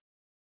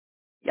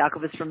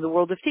 Yaakov is from the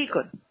world of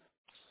Tikkun.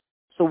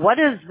 So what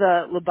does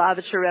the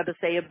Lubavitcher Rebbe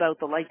say about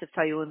the light of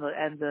Taihu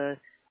and the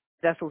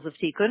vessels of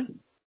Tikkun?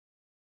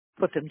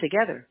 Put them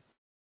together.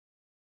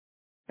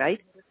 Right?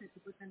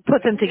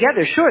 Put them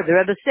together. Sure. The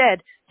Rebbe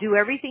said, do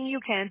everything you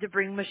can to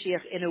bring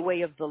Mashiach in a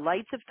way of the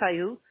lights of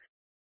Taihu,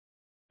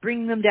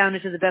 bring them down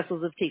into the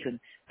vessels of Tikkun.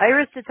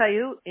 Iris to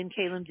Taihu in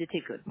Kalim de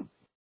Tikkun.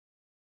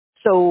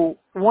 So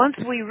once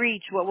we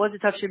reach, what was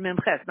it, Tafshin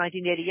Memches,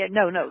 1988?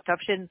 No,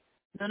 Tafshin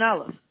Nun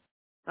Aleph,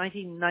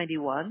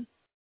 1991.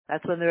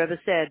 That's when the Rebbe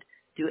said,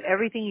 Do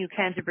everything you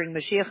can to bring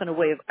Mashiach in a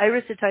way of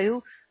Iris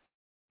Tayu,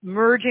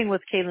 merging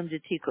with Kalim de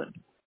Tikkun.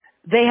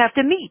 They have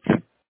to meet.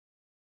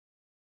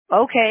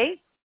 Okay.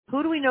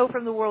 Who do we know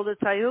from the world of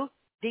Tayu?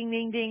 Ding,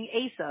 ding, ding,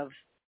 Esav.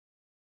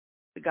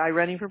 The guy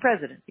running for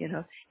president,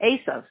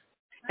 Esav.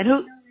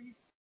 And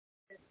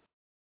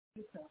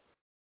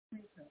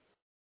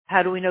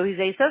how do we know he's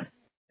Esav?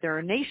 There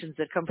are nations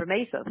that come from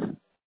Esav.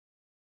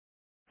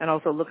 And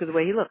also look at the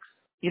way he looks.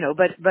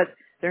 But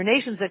there are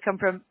nations that come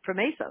from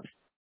Esav.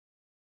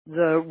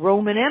 The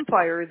Roman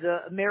Empire,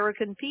 the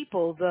American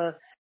people, the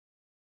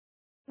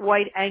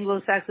white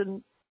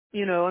Anglo-Saxon,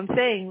 I'm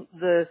saying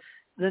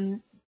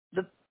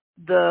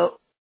the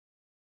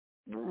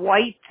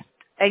white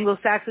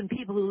Anglo-Saxon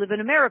people who live in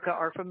America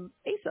are from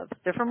Esav.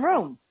 They're from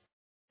Rome,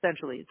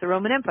 essentially. It's the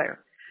Roman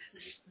Empire.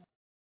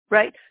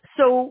 Right?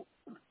 So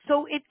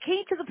it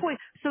came to the point.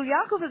 So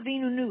Yaakov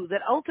Avinu knew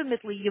that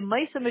ultimately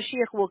Yemaisa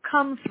Mashiach will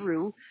come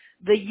through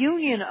the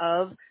union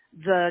of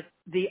the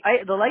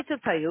lights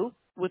of Tayu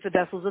with the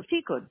vessels of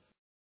Tikkun.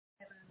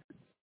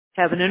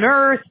 Heaven and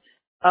earth.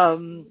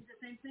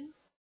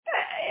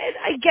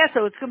 I guess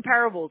so. It's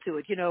comparable to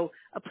it.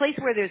 A place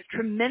where there's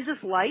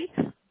tremendous light,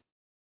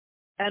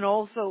 and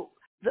also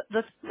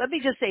let me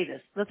just say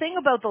this: the thing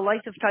about the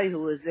lights of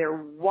Tayu is they're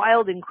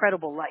wild,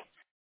 incredible lights,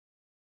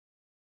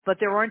 but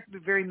there aren't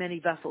very many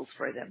vessels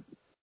for them.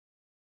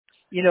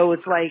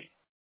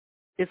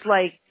 It's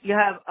like you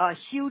have a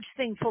huge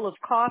thing full of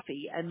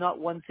coffee and not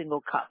one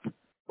single cup,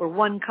 or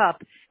one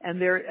cup, and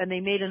they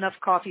made enough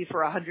coffee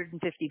for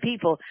 150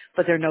 people,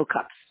 but there are no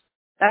cups.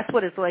 That's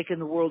what it's like in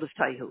the world of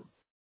Tayu.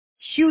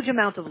 Huge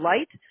amount of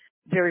light,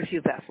 very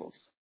few vessels.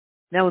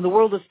 Now in the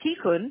world of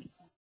Tikkun,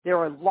 there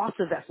are lots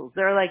of vessels.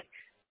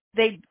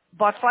 They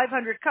bought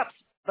 500 cups,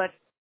 but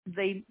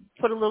they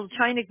put a little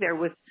chinik there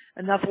with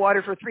enough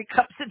water for 3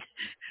 cups of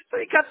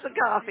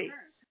coffee.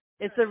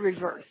 It's the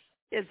reverse.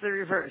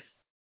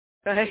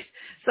 Right?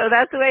 So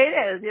that's the way it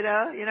is, You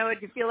know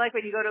what you feel like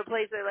when you go to a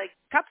place, they're like,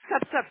 cups.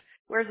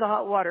 Where's the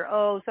hot water?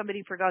 Oh,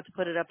 somebody forgot to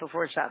put it up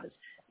before Shabbos.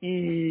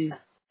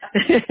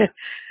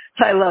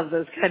 I love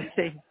those kind of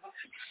things.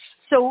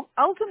 So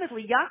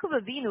ultimately, Yaakov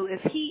Avinu,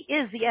 if he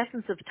is the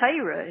essence of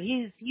Torah,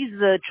 he's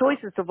the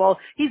choicest of all.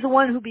 He's the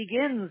one who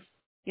begins.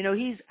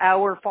 He's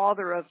our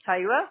father of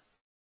Torah.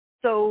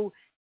 So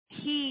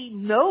he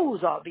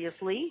knows,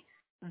 obviously,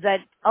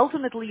 that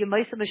ultimately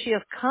Yemaisa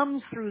Mashiach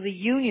comes through the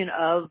union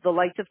of the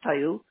lights of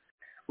Tayu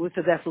with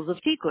the vessels of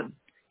Tikkun.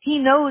 He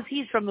knows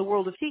he's from the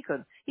world of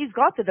Tikkun. He's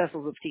got the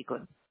vessels of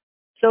Tikkun.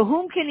 So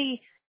whom can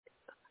he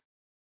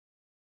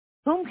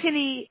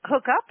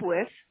hook up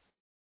with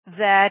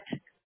that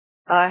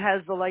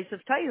has the lights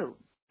of Tayu?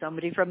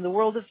 Somebody from the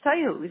world of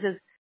Tayu. He says,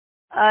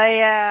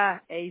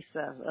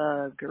 Asa.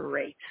 Oh,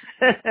 great.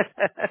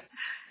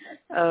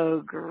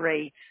 Oh,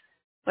 great.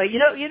 But you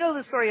know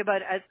the story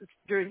about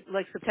during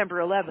September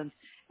 11th,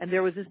 and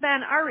there was this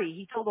man Ari.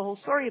 He told the whole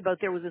story about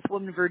there was this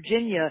woman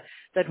Virginia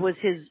that was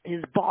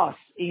his boss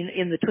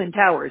in the Twin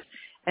Towers,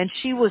 and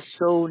she was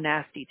so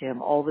nasty to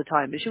him all the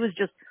time. She was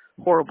just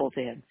horrible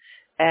to him.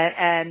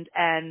 And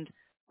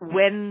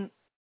when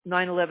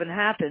 9/11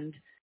 happened,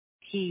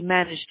 he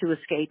managed to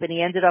escape, and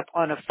he ended up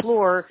on a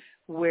floor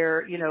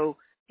where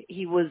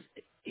he was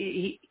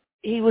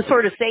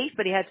sort of safe,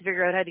 but he had to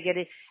figure out how to get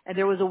in. And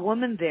there was a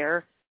woman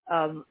there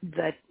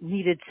that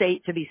needed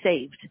to be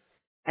saved,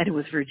 and it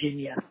was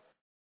Virginia.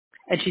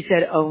 And she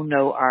said, "Oh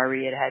no,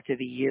 Ari, it had to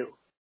be you."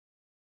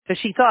 So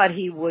she thought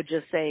he would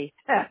just say,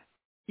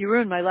 "You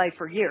ruined my life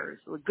for years.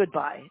 Well,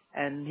 goodbye,"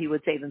 and he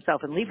would save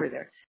himself and leave her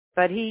there.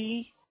 But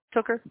he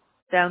took her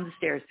down the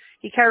stairs.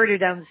 He carried her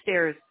down the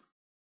stairs,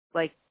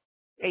 like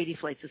 80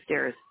 flights of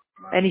stairs.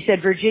 And he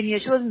said, "Virginia,"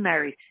 she wasn't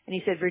married. And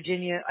he said,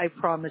 "Virginia, I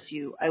promise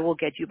you, I will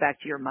get you back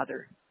to your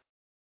mother."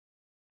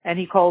 And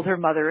he called her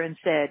mother and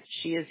said,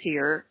 "She is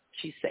here.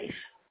 She's safe."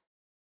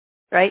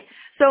 Right?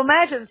 So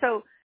imagine,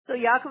 so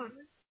Yaakov,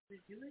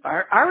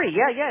 Ari,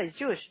 yeah, he's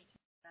Jewish.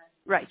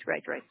 Right.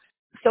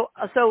 So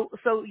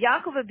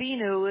Yaakov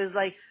Abinu is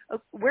like,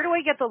 where do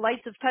I get the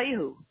lights of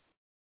Tayu?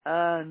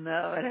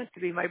 No, it has to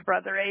be my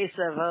brother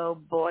Esav. Oh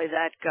boy,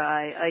 that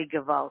guy,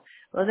 Gaval.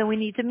 Well, then we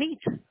need to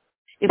meet.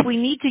 If we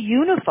need to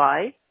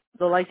unify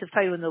the lights of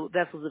Tayu and the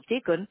vessels of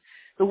Tikkun,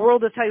 the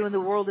world of Tayu and the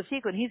world of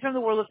Tikkun, he's from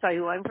the world of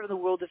Tayu, I'm from the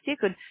world of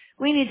Tikkun,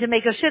 we need to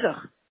make a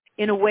shidduch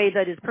in a way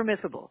that is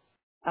permissible.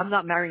 I'm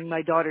not marrying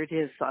my daughter to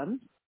his son,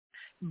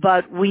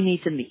 but we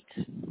need to meet.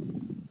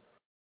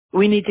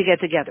 We need to get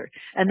together.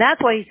 And that's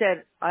why he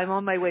said, I'm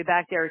on my way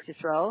back to Eretz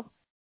Yisrael.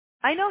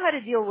 I know how to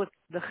deal with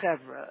the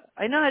chevra.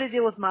 I know how to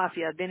deal with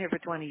mafia. I've been here for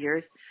 20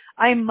 years.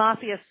 I'm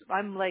mafia.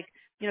 I'm like,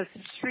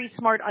 street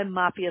smart. I'm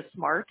mafia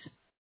smart.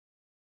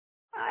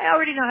 I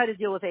already know how to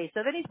deal with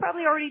Esav, and he's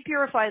probably already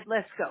purified.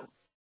 Let's go.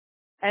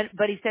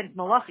 But he sent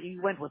malach. He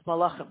went with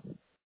malachim.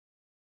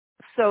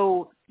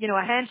 So,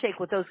 a handshake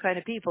with those kind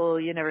of people,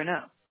 you never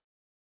know.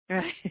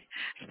 Right?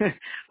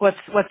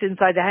 What's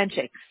inside the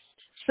handshake?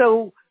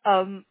 So,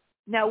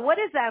 now what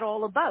is that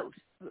all about?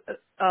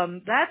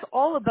 That's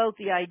all about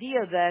the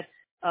idea that,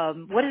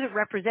 what does it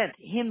represent?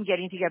 Him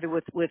getting together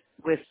with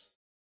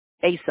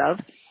Esav.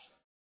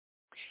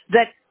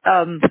 that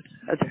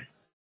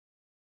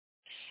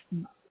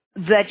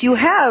that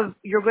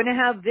you're going to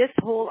have this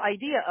whole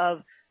idea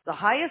of the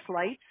highest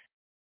lights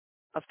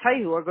of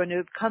Taihu are going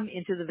to come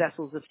into the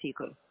vessels of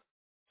Tikkun.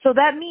 So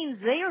that means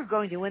they are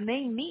going to, when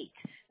they meet,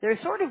 they're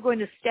sort of going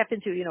to step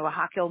into, a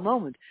Hakel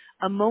moment,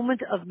 a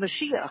moment of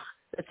Mashiach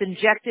that's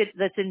injected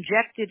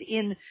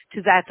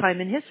into that time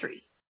in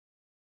history.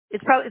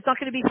 It's not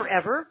going to be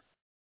forever.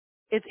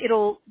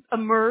 It'll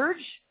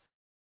emerge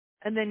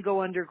and then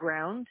go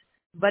underground,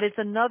 but it's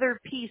another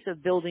piece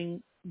of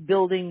building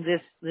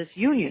this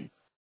union.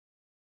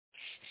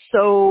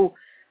 So,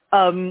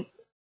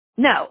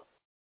 now,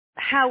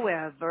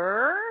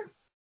 however,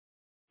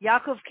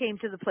 Yaakov came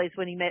to the place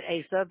when he met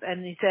Esav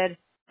and he said,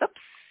 oops,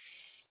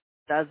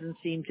 doesn't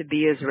seem to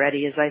be as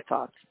ready as I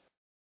thought.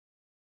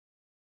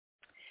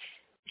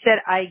 He said,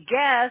 I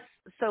guess,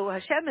 so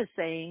Hashem is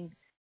saying,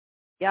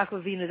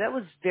 Yaakov Avinu, that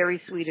was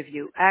very sweet of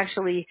you.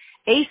 Actually,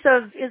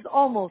 Esav is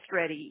almost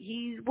ready.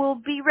 He will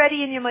be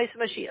ready in Yemais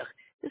Mashiach.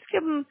 Just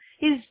give him,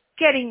 he's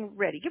getting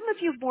ready. Give him a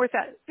few more,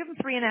 give him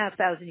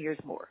 3,500 years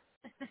more.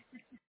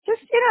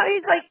 Just,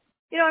 he's like,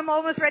 I'm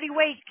almost ready.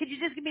 Wait, could you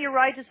just give me a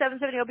ride to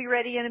 770? I'll be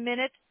ready in a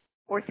minute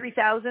or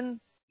 3,000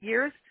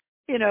 years,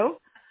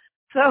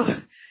 So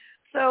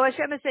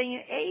Hashem is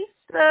saying,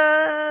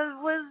 Asa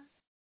was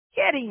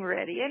getting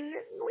ready. And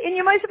in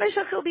Yemais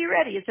HaMashiach, he'll be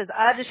ready. It says,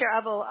 Ad Asher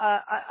Aval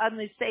Ad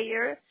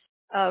Niseir.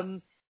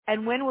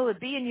 And when will it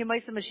be in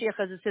Yemais HaMashiach?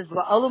 As it says,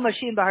 Va'alu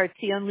Mashim Bahar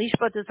Tzion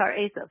Lishpat is Har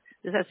Esav.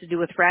 This has to do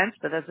with France,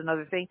 but that's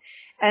another thing.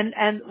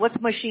 And what's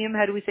Mashim?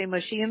 How do we say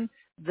Mashim?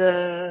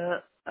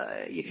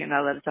 You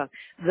cannot let it talk.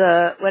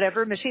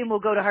 Whatever, Mashim will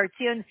go to Har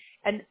Tzion,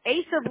 and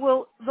Esav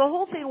the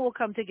whole thing will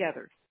come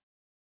together.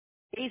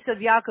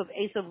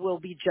 Esav will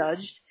be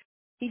judged.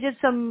 He did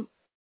some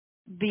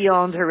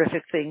beyond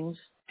horrific things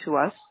to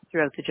us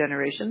throughout the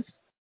generations,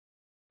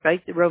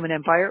 right? The Roman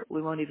Empire,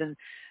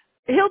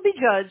 he'll be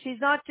judged. He's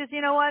not just,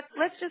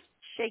 let's just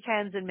shake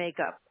hands and make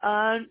up.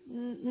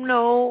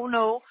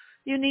 No.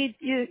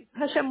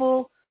 Hashem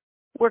will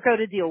work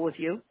out a deal with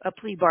you, a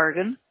plea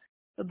bargain,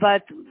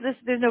 but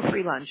there's no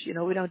free lunch.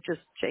 We don't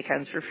just shake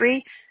hands for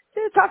free.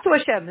 Talk to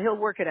Hashem. He'll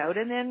work it out,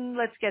 and then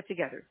let's get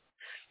together.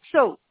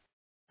 So,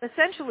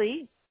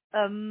 essentially,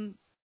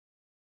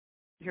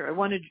 here, I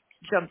want to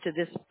jump to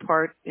this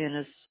part in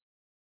a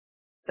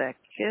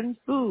second.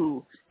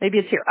 Ooh, maybe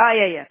it's here.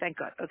 Yeah, thank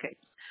God. Okay.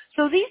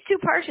 So these two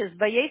parshas,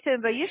 Vayetze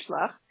and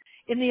Vayishlach,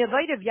 in the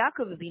Avaida of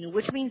Yaakov Avinu,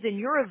 which means in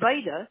your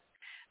Avaida,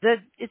 that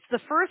it's the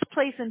first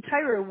place in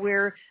Torah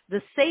where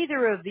the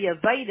Seder of the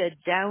Avaida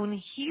down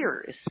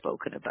here is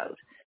spoken about.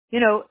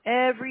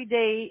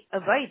 Everyday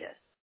Avaida.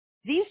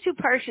 These two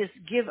parshas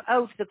give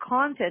out the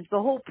content,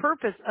 the whole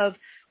purpose of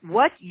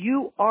what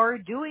you are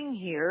doing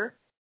here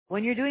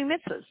when you're doing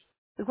mitzvahs.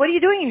 Like, what are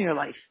you doing in your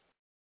life?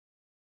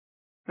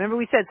 Remember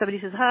we said, somebody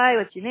says, hi,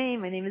 what's your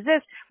name? My name is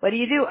this. What do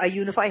you do? I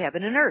unify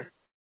heaven and earth.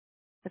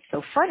 That's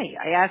so funny.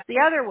 I asked the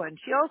other one.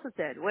 She also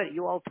said, what, are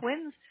you all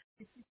twins?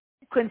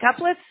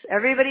 Quintuplets?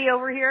 Everybody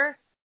over here,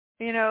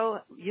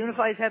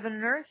 unifies heaven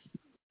and earth?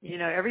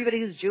 Everybody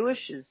who's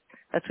Jewish,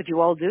 that's what you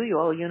all do? You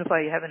all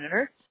unify heaven and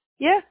earth?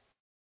 Yeah.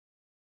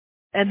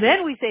 And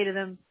then we say to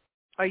them,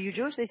 are you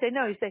Jewish? They say,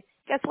 no. You say,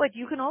 guess what?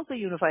 You can also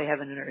unify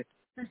heaven and earth.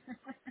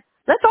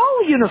 Let's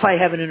all unify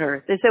heaven and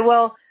earth. They say,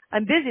 well,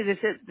 I'm busy. They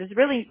said, there's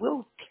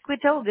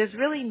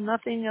really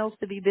nothing else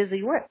to be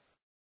busy with.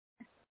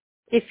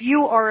 If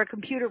you are a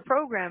computer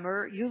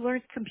programmer, you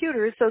learned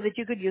computers so that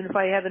you could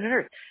unify heaven and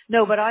earth.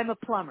 No, but I'm a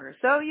plumber.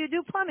 So you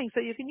do plumbing so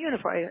you can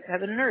unify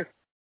heaven and earth.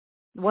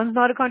 One's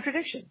not a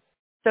contradiction.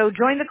 So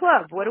join the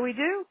club. What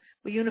do?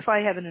 We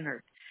unify heaven and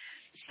earth.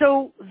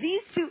 So these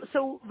two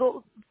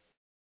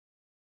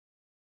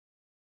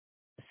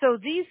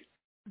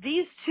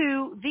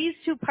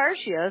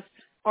parshias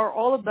are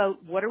all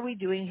about what are we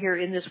doing here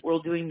in this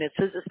world doing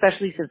mitzvahs,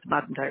 especially since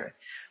Matan Torah.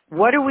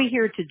 What are we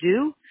here to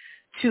do?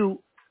 To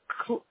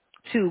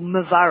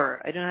mevarer,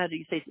 I don't know how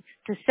to say it,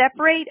 to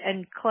separate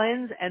and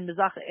cleanse and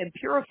mezacha and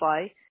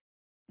purify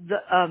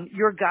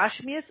your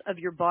gashmias of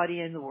your body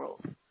and the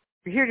world.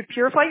 You're here to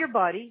purify your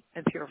body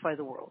and purify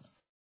the world.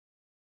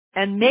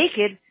 And make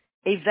it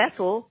a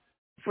vessel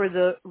for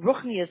the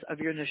ruchnias of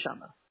your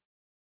neshama.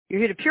 You're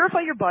here to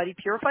purify your body,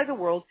 purify the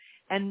world,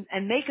 and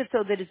make it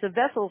so that it's a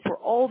vessel for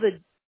all the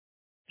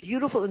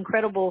beautiful,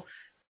 incredible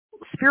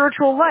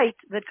spiritual light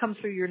that comes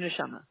through your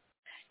neshama.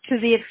 To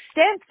the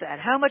extent that,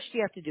 how much do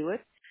you have to do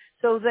it?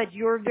 So that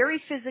your very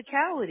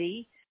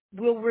physicality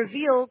will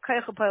reveal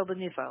Kaychapayil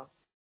B'Nifal.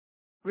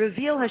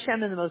 Reveal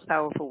Hashem in the most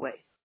powerful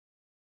way.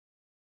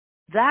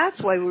 That's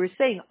why we were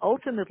saying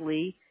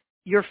ultimately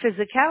your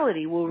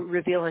physicality will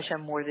reveal Hashem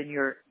more than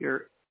your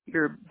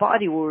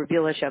body will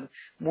reveal Hashem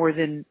more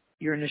than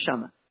your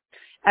neshama.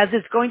 As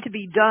it's going to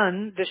be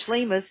done, the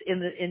shleimus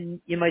in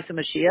Yemais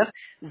HaMashiach,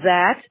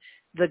 that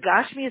the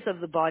gashmias of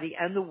the body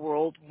and the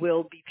world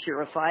will be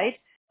purified,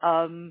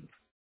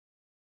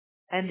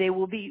 and they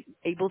will be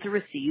able to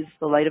receive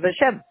the light of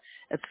Hashem.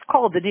 It's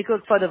called the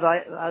Nikot Fad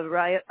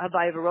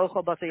Havai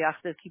V'Rocho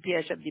B'Sayachtes Kipi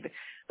Hashem Diber.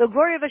 The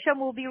glory of Hashem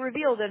will be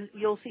revealed, and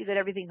you'll see that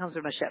everything comes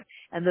from Hashem.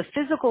 And the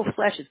physical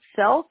flesh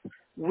itself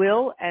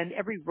will, and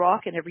every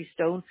rock and every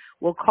stone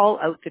will call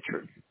out the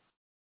truth.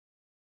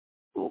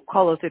 Will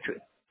call out the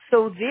truth.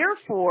 So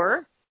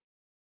therefore,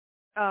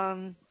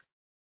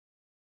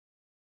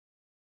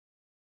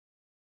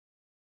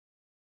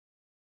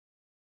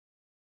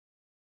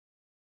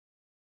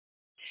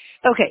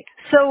 okay,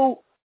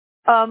 so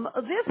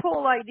this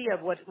whole idea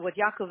of what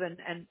Yaakov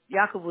and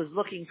Yaakov was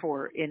looking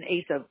for in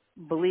Esav,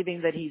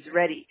 believing that he's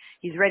ready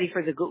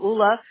for the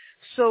Geula.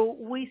 So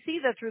we see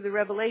that through the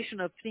revelation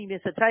of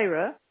Pnimis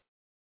HaTorah,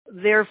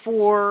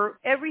 therefore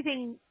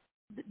everything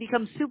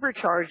becomes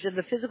supercharged and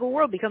the physical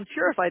world becomes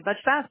purified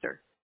much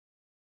faster.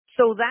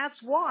 So that's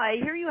why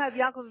here you have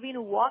Yaakov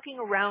Avinu walking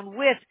around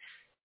with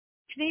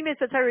Pnimis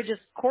HaTorah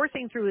just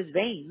coursing through his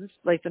veins,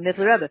 like the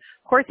Mitzvah Rebbe,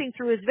 coursing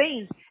through his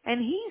veins,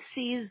 and he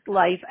sees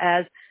life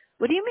as,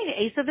 what do you mean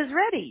Esav is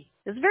ready?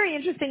 It's a very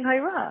interesting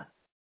hayra,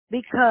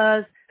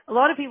 because a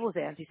lot of people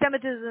say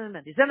anti-Semitism,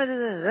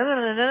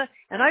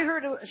 and I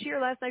heard a shir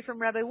last night from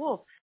Rabbi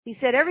Wolf. He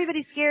said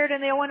everybody's scared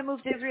and they all want to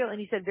move to Israel, and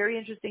he said very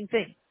interesting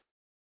thing.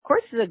 Of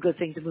course it's a good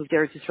thing to move to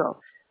Eretz Yisrael,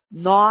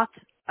 not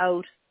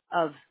out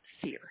of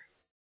fear.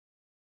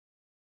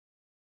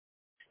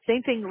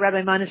 Same thing,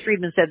 Rabbi Manis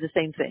Friedman said the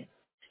same thing.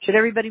 Should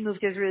everybody move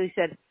to Israel? He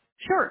said,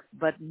 sure,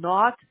 but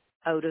not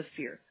out of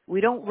fear.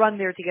 We don't run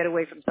there to get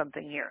away from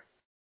something here.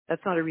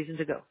 That's not a reason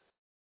to go.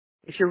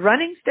 If you're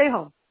running, stay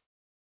home.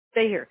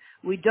 Stay here.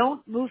 We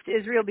don't move to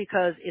Israel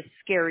because it's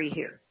scary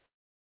here.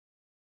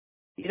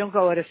 You don't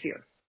go out of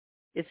fear.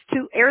 It's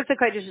Eretz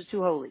HaKodesh is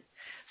too holy.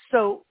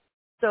 So,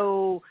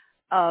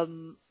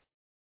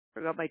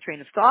 forgot my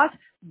train of thought,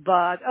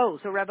 but,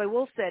 so Rabbi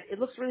Wolf said, it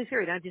looks really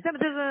scary.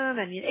 Anti-Semitism,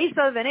 and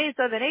Esav,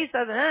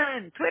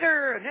 and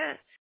Twitter, and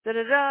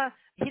da-da-da.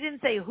 He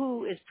didn't say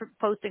who is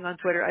posting on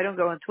Twitter. I don't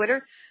go on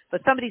Twitter,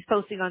 but somebody's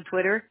posting on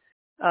Twitter,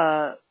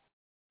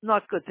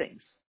 not good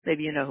things.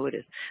 Maybe you know who it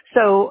is.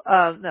 So,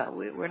 no,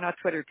 we're not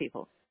Twitter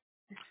people.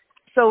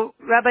 So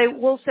Rabbi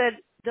Wolf said,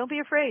 don't be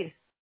afraid.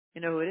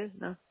 You know who it is?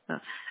 No.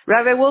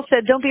 Rabbi Wolf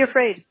said, don't be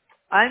afraid.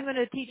 I'm going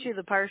to teach you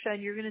the parsha,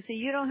 and you're going to see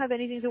you don't have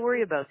anything to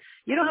worry about.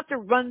 You don't have to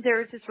run to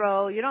Eretz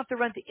Yisrael. You don't have to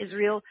run to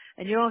Israel,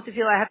 and you don't have to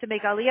feel I have to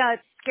make Aliyah.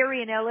 It's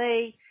scary in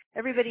L.A.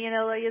 Everybody in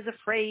L.A. is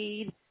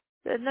afraid.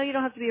 No, you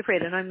don't have to be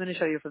afraid, and I'm going to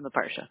show you from the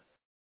parsha.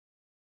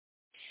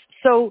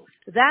 So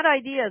that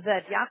idea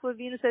that Yaakov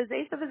Avinu says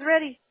Esav is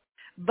ready,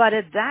 but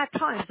at that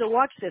time, so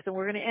watch this, and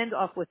we're going to end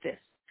off with this.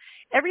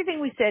 Everything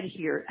we said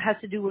here has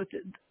to do with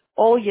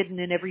all Yidden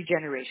in every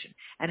generation,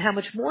 and how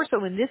much more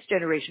so in this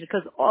generation,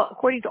 because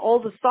according to all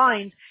the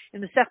signs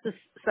in the Seftas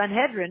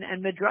Sanhedrin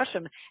and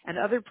Midrashim and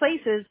other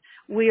places,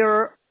 we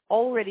are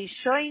already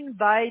showing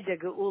by the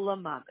Geula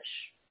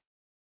Mamish.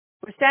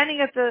 We're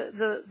standing at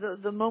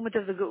the moment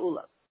of the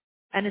Geula.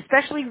 And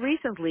especially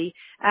recently,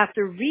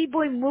 after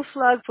Riboy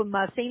Muflag from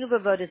Maseinu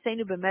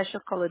V'Avodaseinu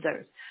B'Meshech Kol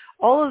Hadoros,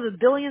 all of the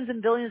billions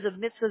and billions of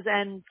mitzvahs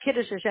and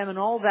Kiddush Hashem and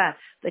all that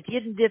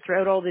Yidden did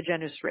throughout all the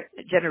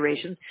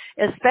generations,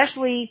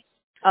 especially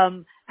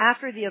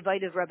after the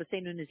Avayda of Rabbi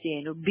Seinu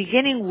Nizienu,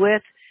 beginning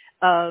with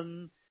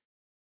the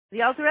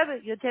Alter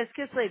Rebbe, Yud Tes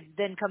Kislev,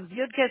 then comes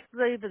Yud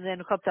Kislev, and then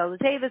Choptal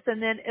Tevis,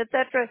 and then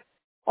etc.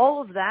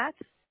 All of that.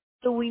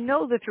 So we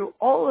know that through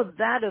all of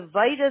that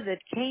Avayda that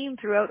came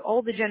throughout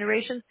all the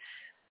generations,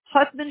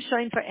 Hatman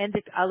Shain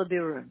Verendigt alle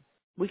Birurim.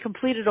 We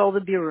completed all the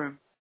Birurim.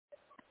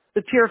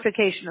 The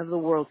purification of the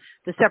world,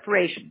 the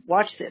separation.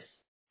 Watch this.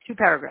 2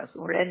 paragraphs,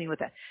 and we're ending with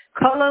that.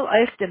 Kolo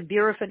Eich dem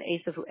Birur von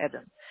Esav hu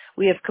Edom.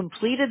 We have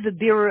completed the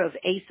Birur of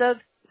Esav,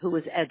 who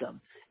is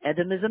Edom.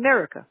 Edom is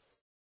America,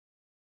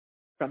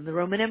 from the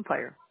Roman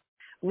Empire.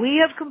 We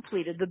have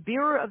completed the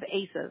Birur of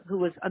Esav, who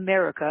was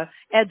America.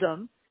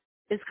 Edom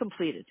is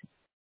completed.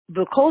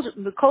 How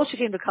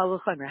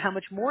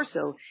much more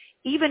so,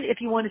 even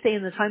if you want to say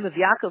in the time of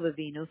Yaakov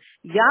Avinu,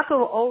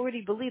 Yaakov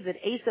already believed that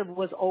Esav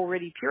was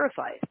already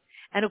purified.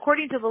 And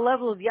according to the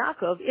level of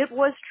Yaakov, it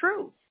was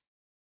true.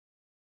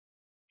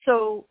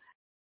 So,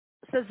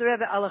 says the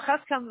Rebbe,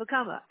 Alachas Kam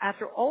V'Kama,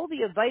 after all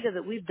the Avaida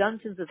that we've done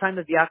since the time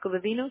of Yaakov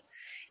Avinu,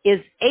 is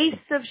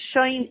Esav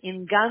Shain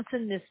in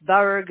Ganzen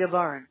Nisbarer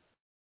Gevarin.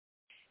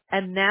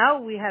 And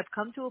now we have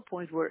come to a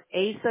point where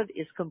Esav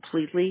is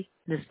completely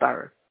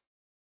Nisbarer.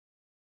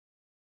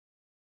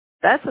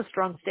 That's a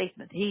strong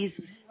statement. He's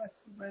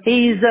how do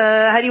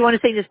you want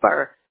to say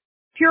Nisbarer?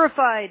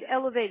 Purified,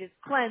 elevated,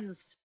 cleansed.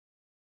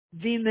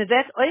 We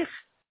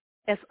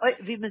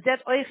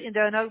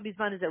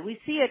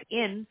see it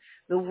in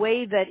the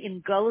way that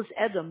in Galus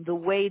Edom, the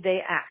way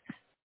they act.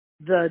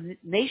 The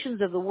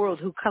nations of the world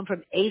who come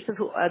from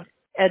Esav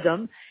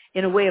Edom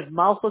in a way of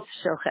Malchus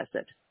Shel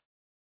Chesed.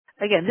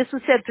 Again, this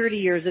was said 30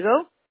 years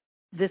ago,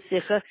 this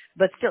Sikha,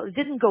 but still, it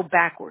didn't go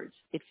backwards.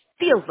 It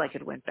feels like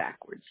it went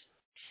backwards.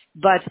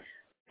 But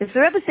if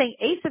the Rebbe is saying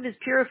Esav is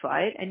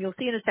purified, and you'll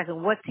see in a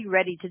second, what's he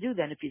ready to do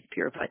then if he's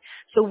purified?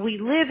 So we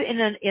live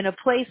in a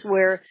place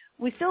where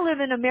we still live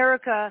in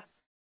America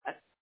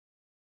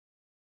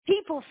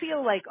people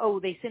feel like, oh,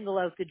 they single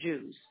out the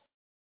Jews.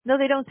 No,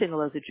 they don't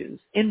single out the Jews.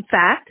 In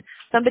fact,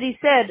 somebody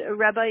said,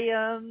 Rabbi,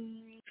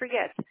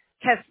 forget,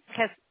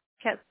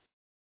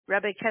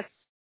 Rabbi Kes,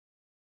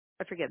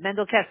 I forget,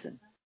 Mendel Kessin.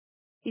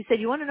 He said,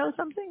 you want to know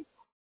something?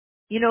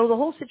 You know, the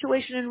whole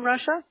situation in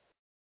Russia,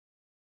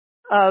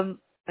 I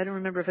don't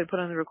remember if I put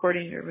on the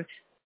recording or,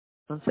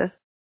 one sec.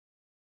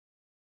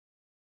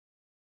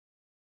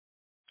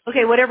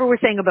 Okay, whatever we're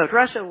saying about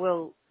Russia,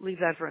 we'll leave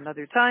that for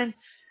another time,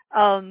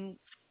 or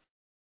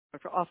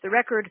for off the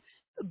record.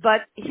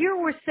 But here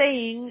we're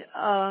saying,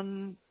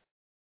 Esav,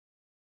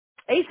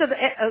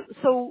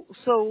 so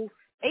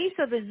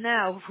Esav is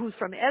now, who's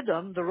from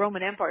Edom, the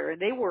Roman Empire,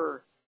 and they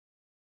were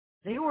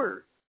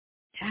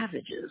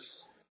savages.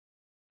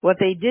 What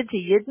they did to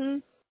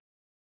Yidden,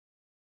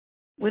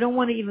 we don't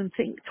want to even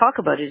talk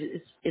about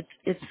it.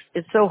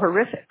 It's so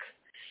horrific.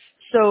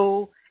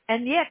 So,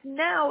 and yet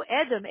now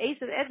Edom,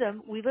 Esav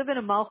Edom, we live in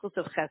a Malchus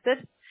of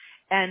Chesed,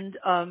 and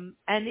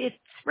it's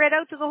spread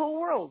out to the whole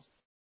world.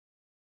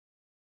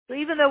 So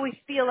even though we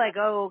feel like,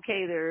 oh,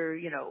 okay,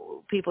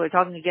 people are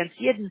talking against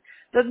Yidden,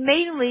 but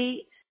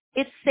mainly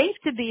it's safe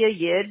to be a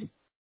Yid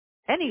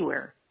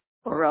anywhere.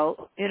 Or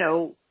else,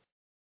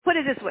 put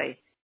it this way,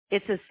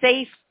 it's as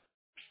safe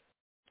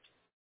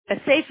as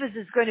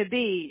it's going to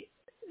be.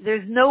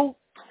 There's no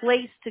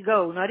place to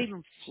go, not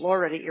even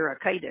Florida, Ira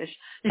Kaidish.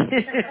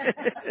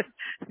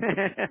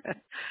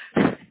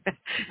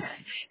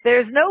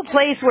 There's no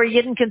place where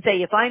Yidden can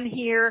say, if I'm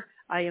here,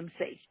 I am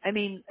safe. I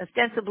mean,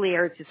 ostensibly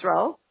Eretz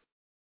Yisrael.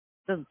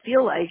 Doesn't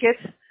feel like it.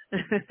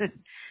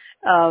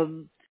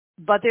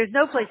 But there's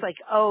no place like,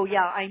 oh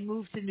yeah, I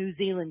moved to New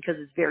Zealand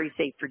because it's very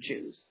safe for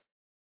Jews.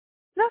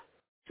 No,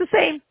 it's the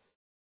same.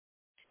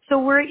 So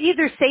we're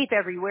either safe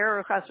everywhere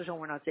or chas v'shalom,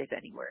 we're not safe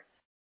anywhere.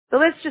 So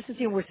let's just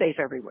assume we're safe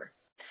everywhere.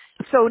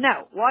 So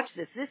now, watch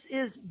this. This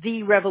is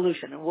the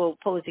revolution, and we'll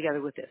pull it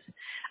together with this.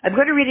 I'm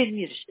going to read it in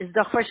Yiddish. It's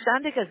the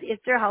verstandig as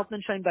ist der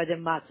Haltman schon bei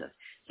dem Matzah.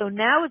 So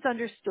now it's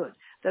understood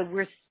that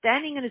we're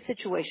standing in a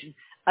situation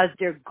as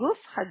der Guf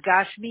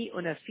hagashmi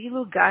und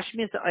afilu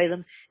gashmi as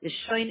Eilam is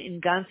shown in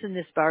ganzen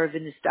nisbar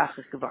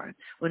v'nistachas gewaren.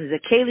 When is a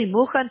keli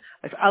muchan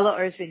of alla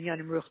ars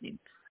v'inyanim ruchnim.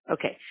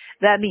 Okay,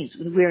 that means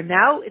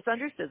it's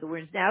understood that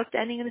we're now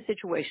standing in a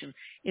situation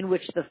in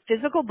which the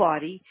physical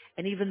body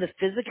and even the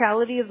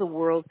physicality of the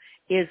world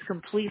is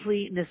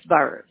completely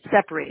nisbar,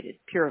 separated,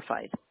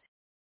 purified,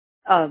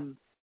 and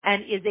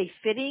is a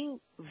fitting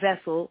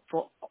vessel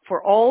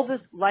for all the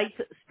lights,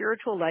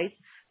 spiritual lights,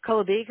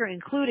 Kol Baker,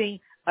 including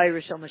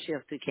Irish El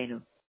Mashiach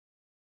Tzidkenu.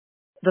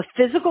 The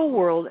physical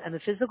world and the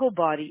physical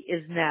body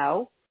is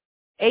now,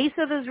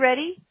 Esav is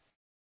ready,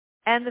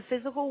 and the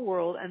physical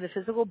world and the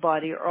physical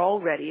body are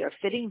already a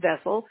fitting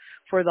vessel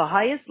for the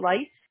highest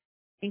light,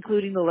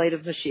 including the light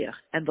of Mashiach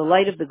and the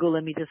light of the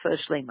Gula Mitzvah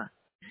Shlema.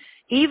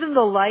 Even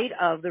the light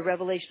of the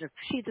revelation of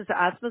Pshitas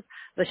Asmas,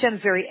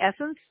 Hashem's very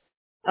essence,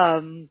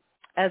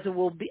 as it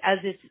will be, as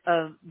it's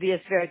via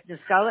Sferet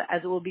Niskala,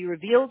 as it will be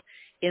revealed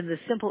in the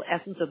simple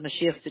essence of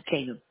Mashiach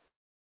Tzidkenu.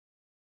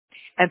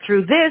 And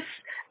through this,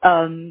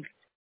 then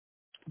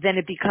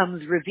it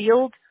becomes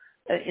revealed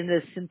in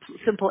the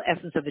simple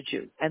essence of a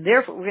Jew. And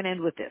therefore, we're going to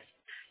end with this.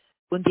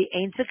 When the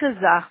einzige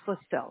Sach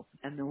verstellt,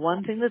 and the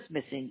one thing that's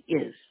missing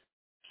is,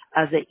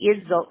 as a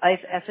Yid soll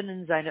öffnen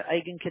in seine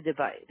Augen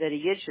kedibei, that a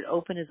Yid should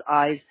open his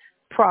eyes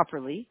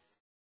properly,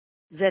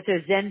 that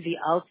then wie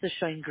alles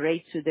schon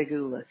great to the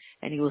Geula,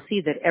 and he will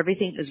see that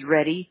everything is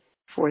ready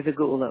for the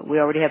Geula. We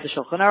already have the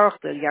Shulchan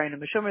Aruch, the Yarin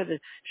HaMeshumer, the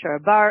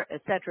Sharabar,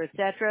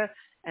 etc.,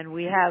 and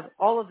we have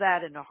all of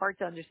that in a heart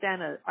to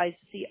understand, eyes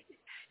to see,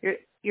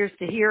 ears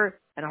to hear,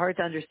 and a heart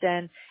to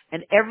understand,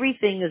 and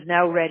everything is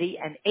now ready,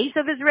 and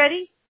Esav is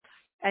ready,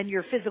 and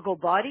your physical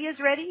body is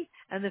ready,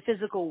 and the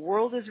physical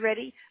world is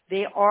ready.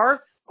 They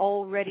are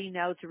all ready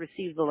now to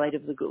receive the light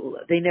of the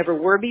Geula. They never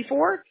were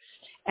before,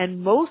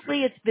 and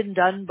mostly it's been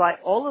done by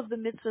all of the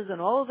mitzvahs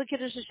and all of the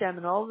Kiddush Hashem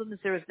and all of the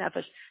Mesiras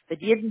Nefesh that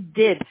Yidden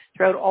did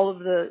throughout all of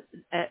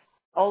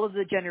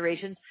the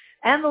generations,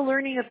 and the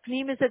learning of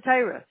Pnimis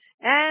Atayra,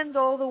 and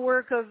all the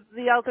work of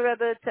the Alter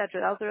Rebbe,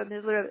 etc., Alter Rebbe,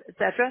 Mizler,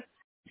 etc.,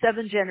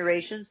 7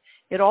 generations.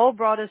 It all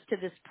brought us to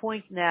this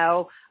point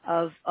now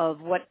of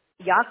what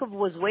Yaakov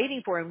was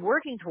waiting for and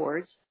working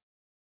towards,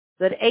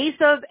 that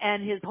Esav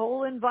and his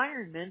whole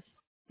environment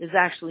is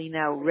actually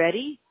now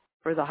ready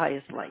for the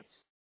highest lights.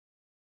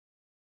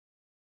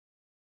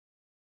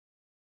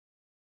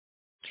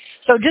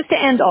 So just to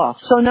end off,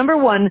 so number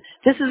one,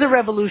 this is a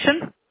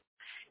revolution,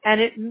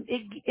 and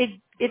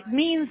it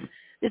means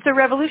it's a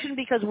revolution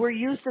because we're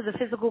used to the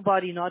physical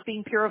body not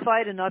being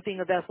purified and not being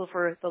a vessel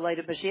for the light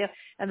of Mashiach,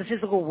 and the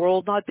physical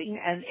world not being,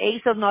 and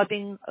Esav not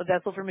being a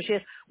vessel for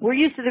Mashiach. We're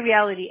used to the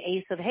reality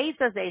Esav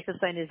hates us, Esav's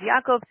sign is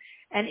Yaakov,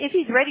 and if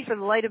he's ready for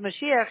the light of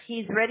Mashiach,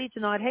 he's ready to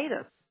not hate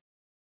us.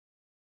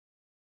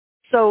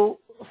 So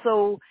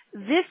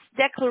this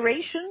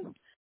declaration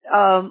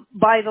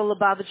by the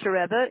Lubavitcher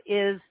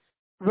Rebbe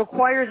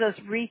requires us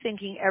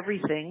rethinking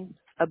everything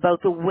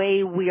about the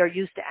way we are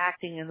used to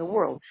acting in the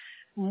world.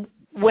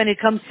 When it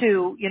comes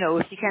to,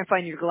 if you can't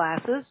find your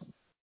glasses,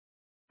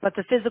 But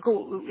the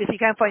physical, if you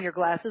can't find your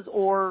glasses,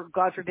 or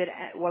God forbid,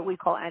 what we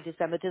call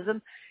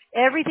anti-Semitism,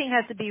 everything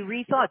has to be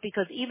rethought,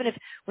 because even if,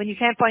 when you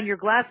can't find your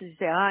glasses, you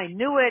say, I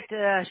knew it,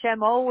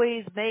 Hashem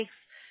always makes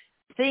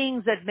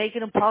things that make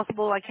it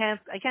impossible. I can't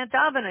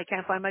daven, I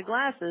can't find my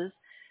glasses.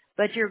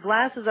 But your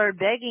glasses are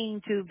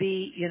begging to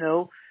be,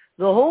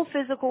 the whole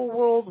physical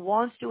world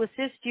wants to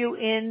assist you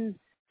in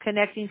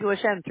connecting to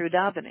Hashem through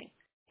davening.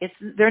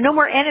 There are no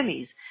more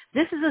enemies.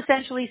 This is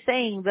essentially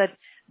saying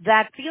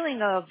that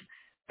feeling of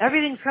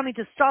everything's coming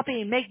to stop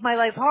me and make my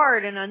life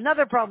hard, and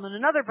another problem, and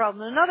another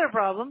problem, and another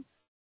problem,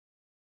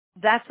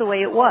 that's the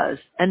way it was.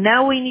 And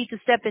now we need to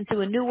step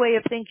into a new way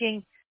of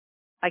thinking.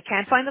 I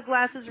can't find the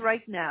glasses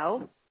right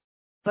now,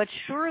 but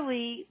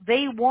surely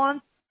they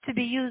want to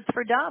be used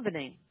for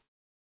davening.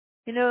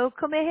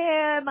 Come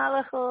here,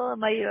 Malacho.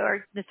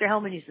 Or Mr.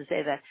 Hellman used to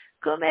say that.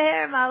 Come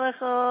here,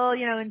 Malacho,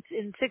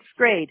 in sixth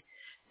grade.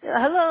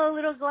 Hello,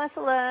 little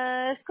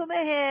Glasseles. Come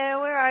here.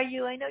 Where are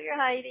you? I know you're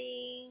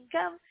hiding.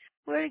 Come.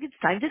 It's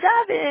time to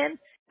dive in.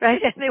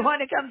 Right? And they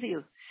want to come to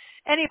you.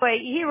 Anyway,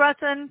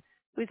 Yehi,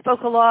 we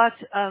spoke a lot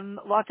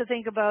to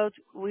think about.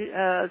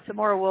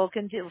 Tomorrow we'll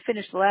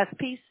finish the last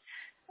piece.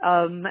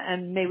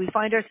 And may we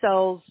find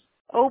ourselves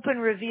open,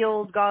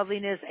 revealed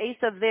godliness.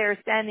 Esav there,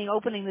 standing,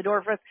 opening the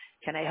door for us.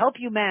 Can I help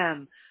you,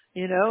 ma'am?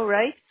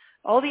 Right?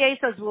 All the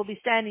Esavs will be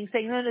standing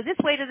saying, no, this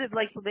way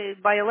to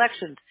by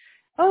elections.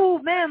 Oh,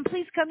 ma'am,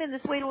 please come in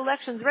this way to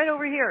elections, right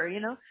over here,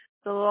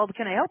 So,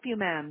 can I help you,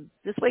 ma'am?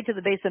 This way to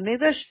the base of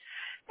Mikdash.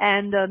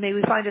 And may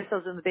we find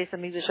ourselves in the base of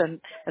Mikdash and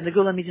the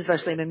Gula Mitzvah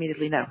Shlem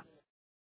immediately now.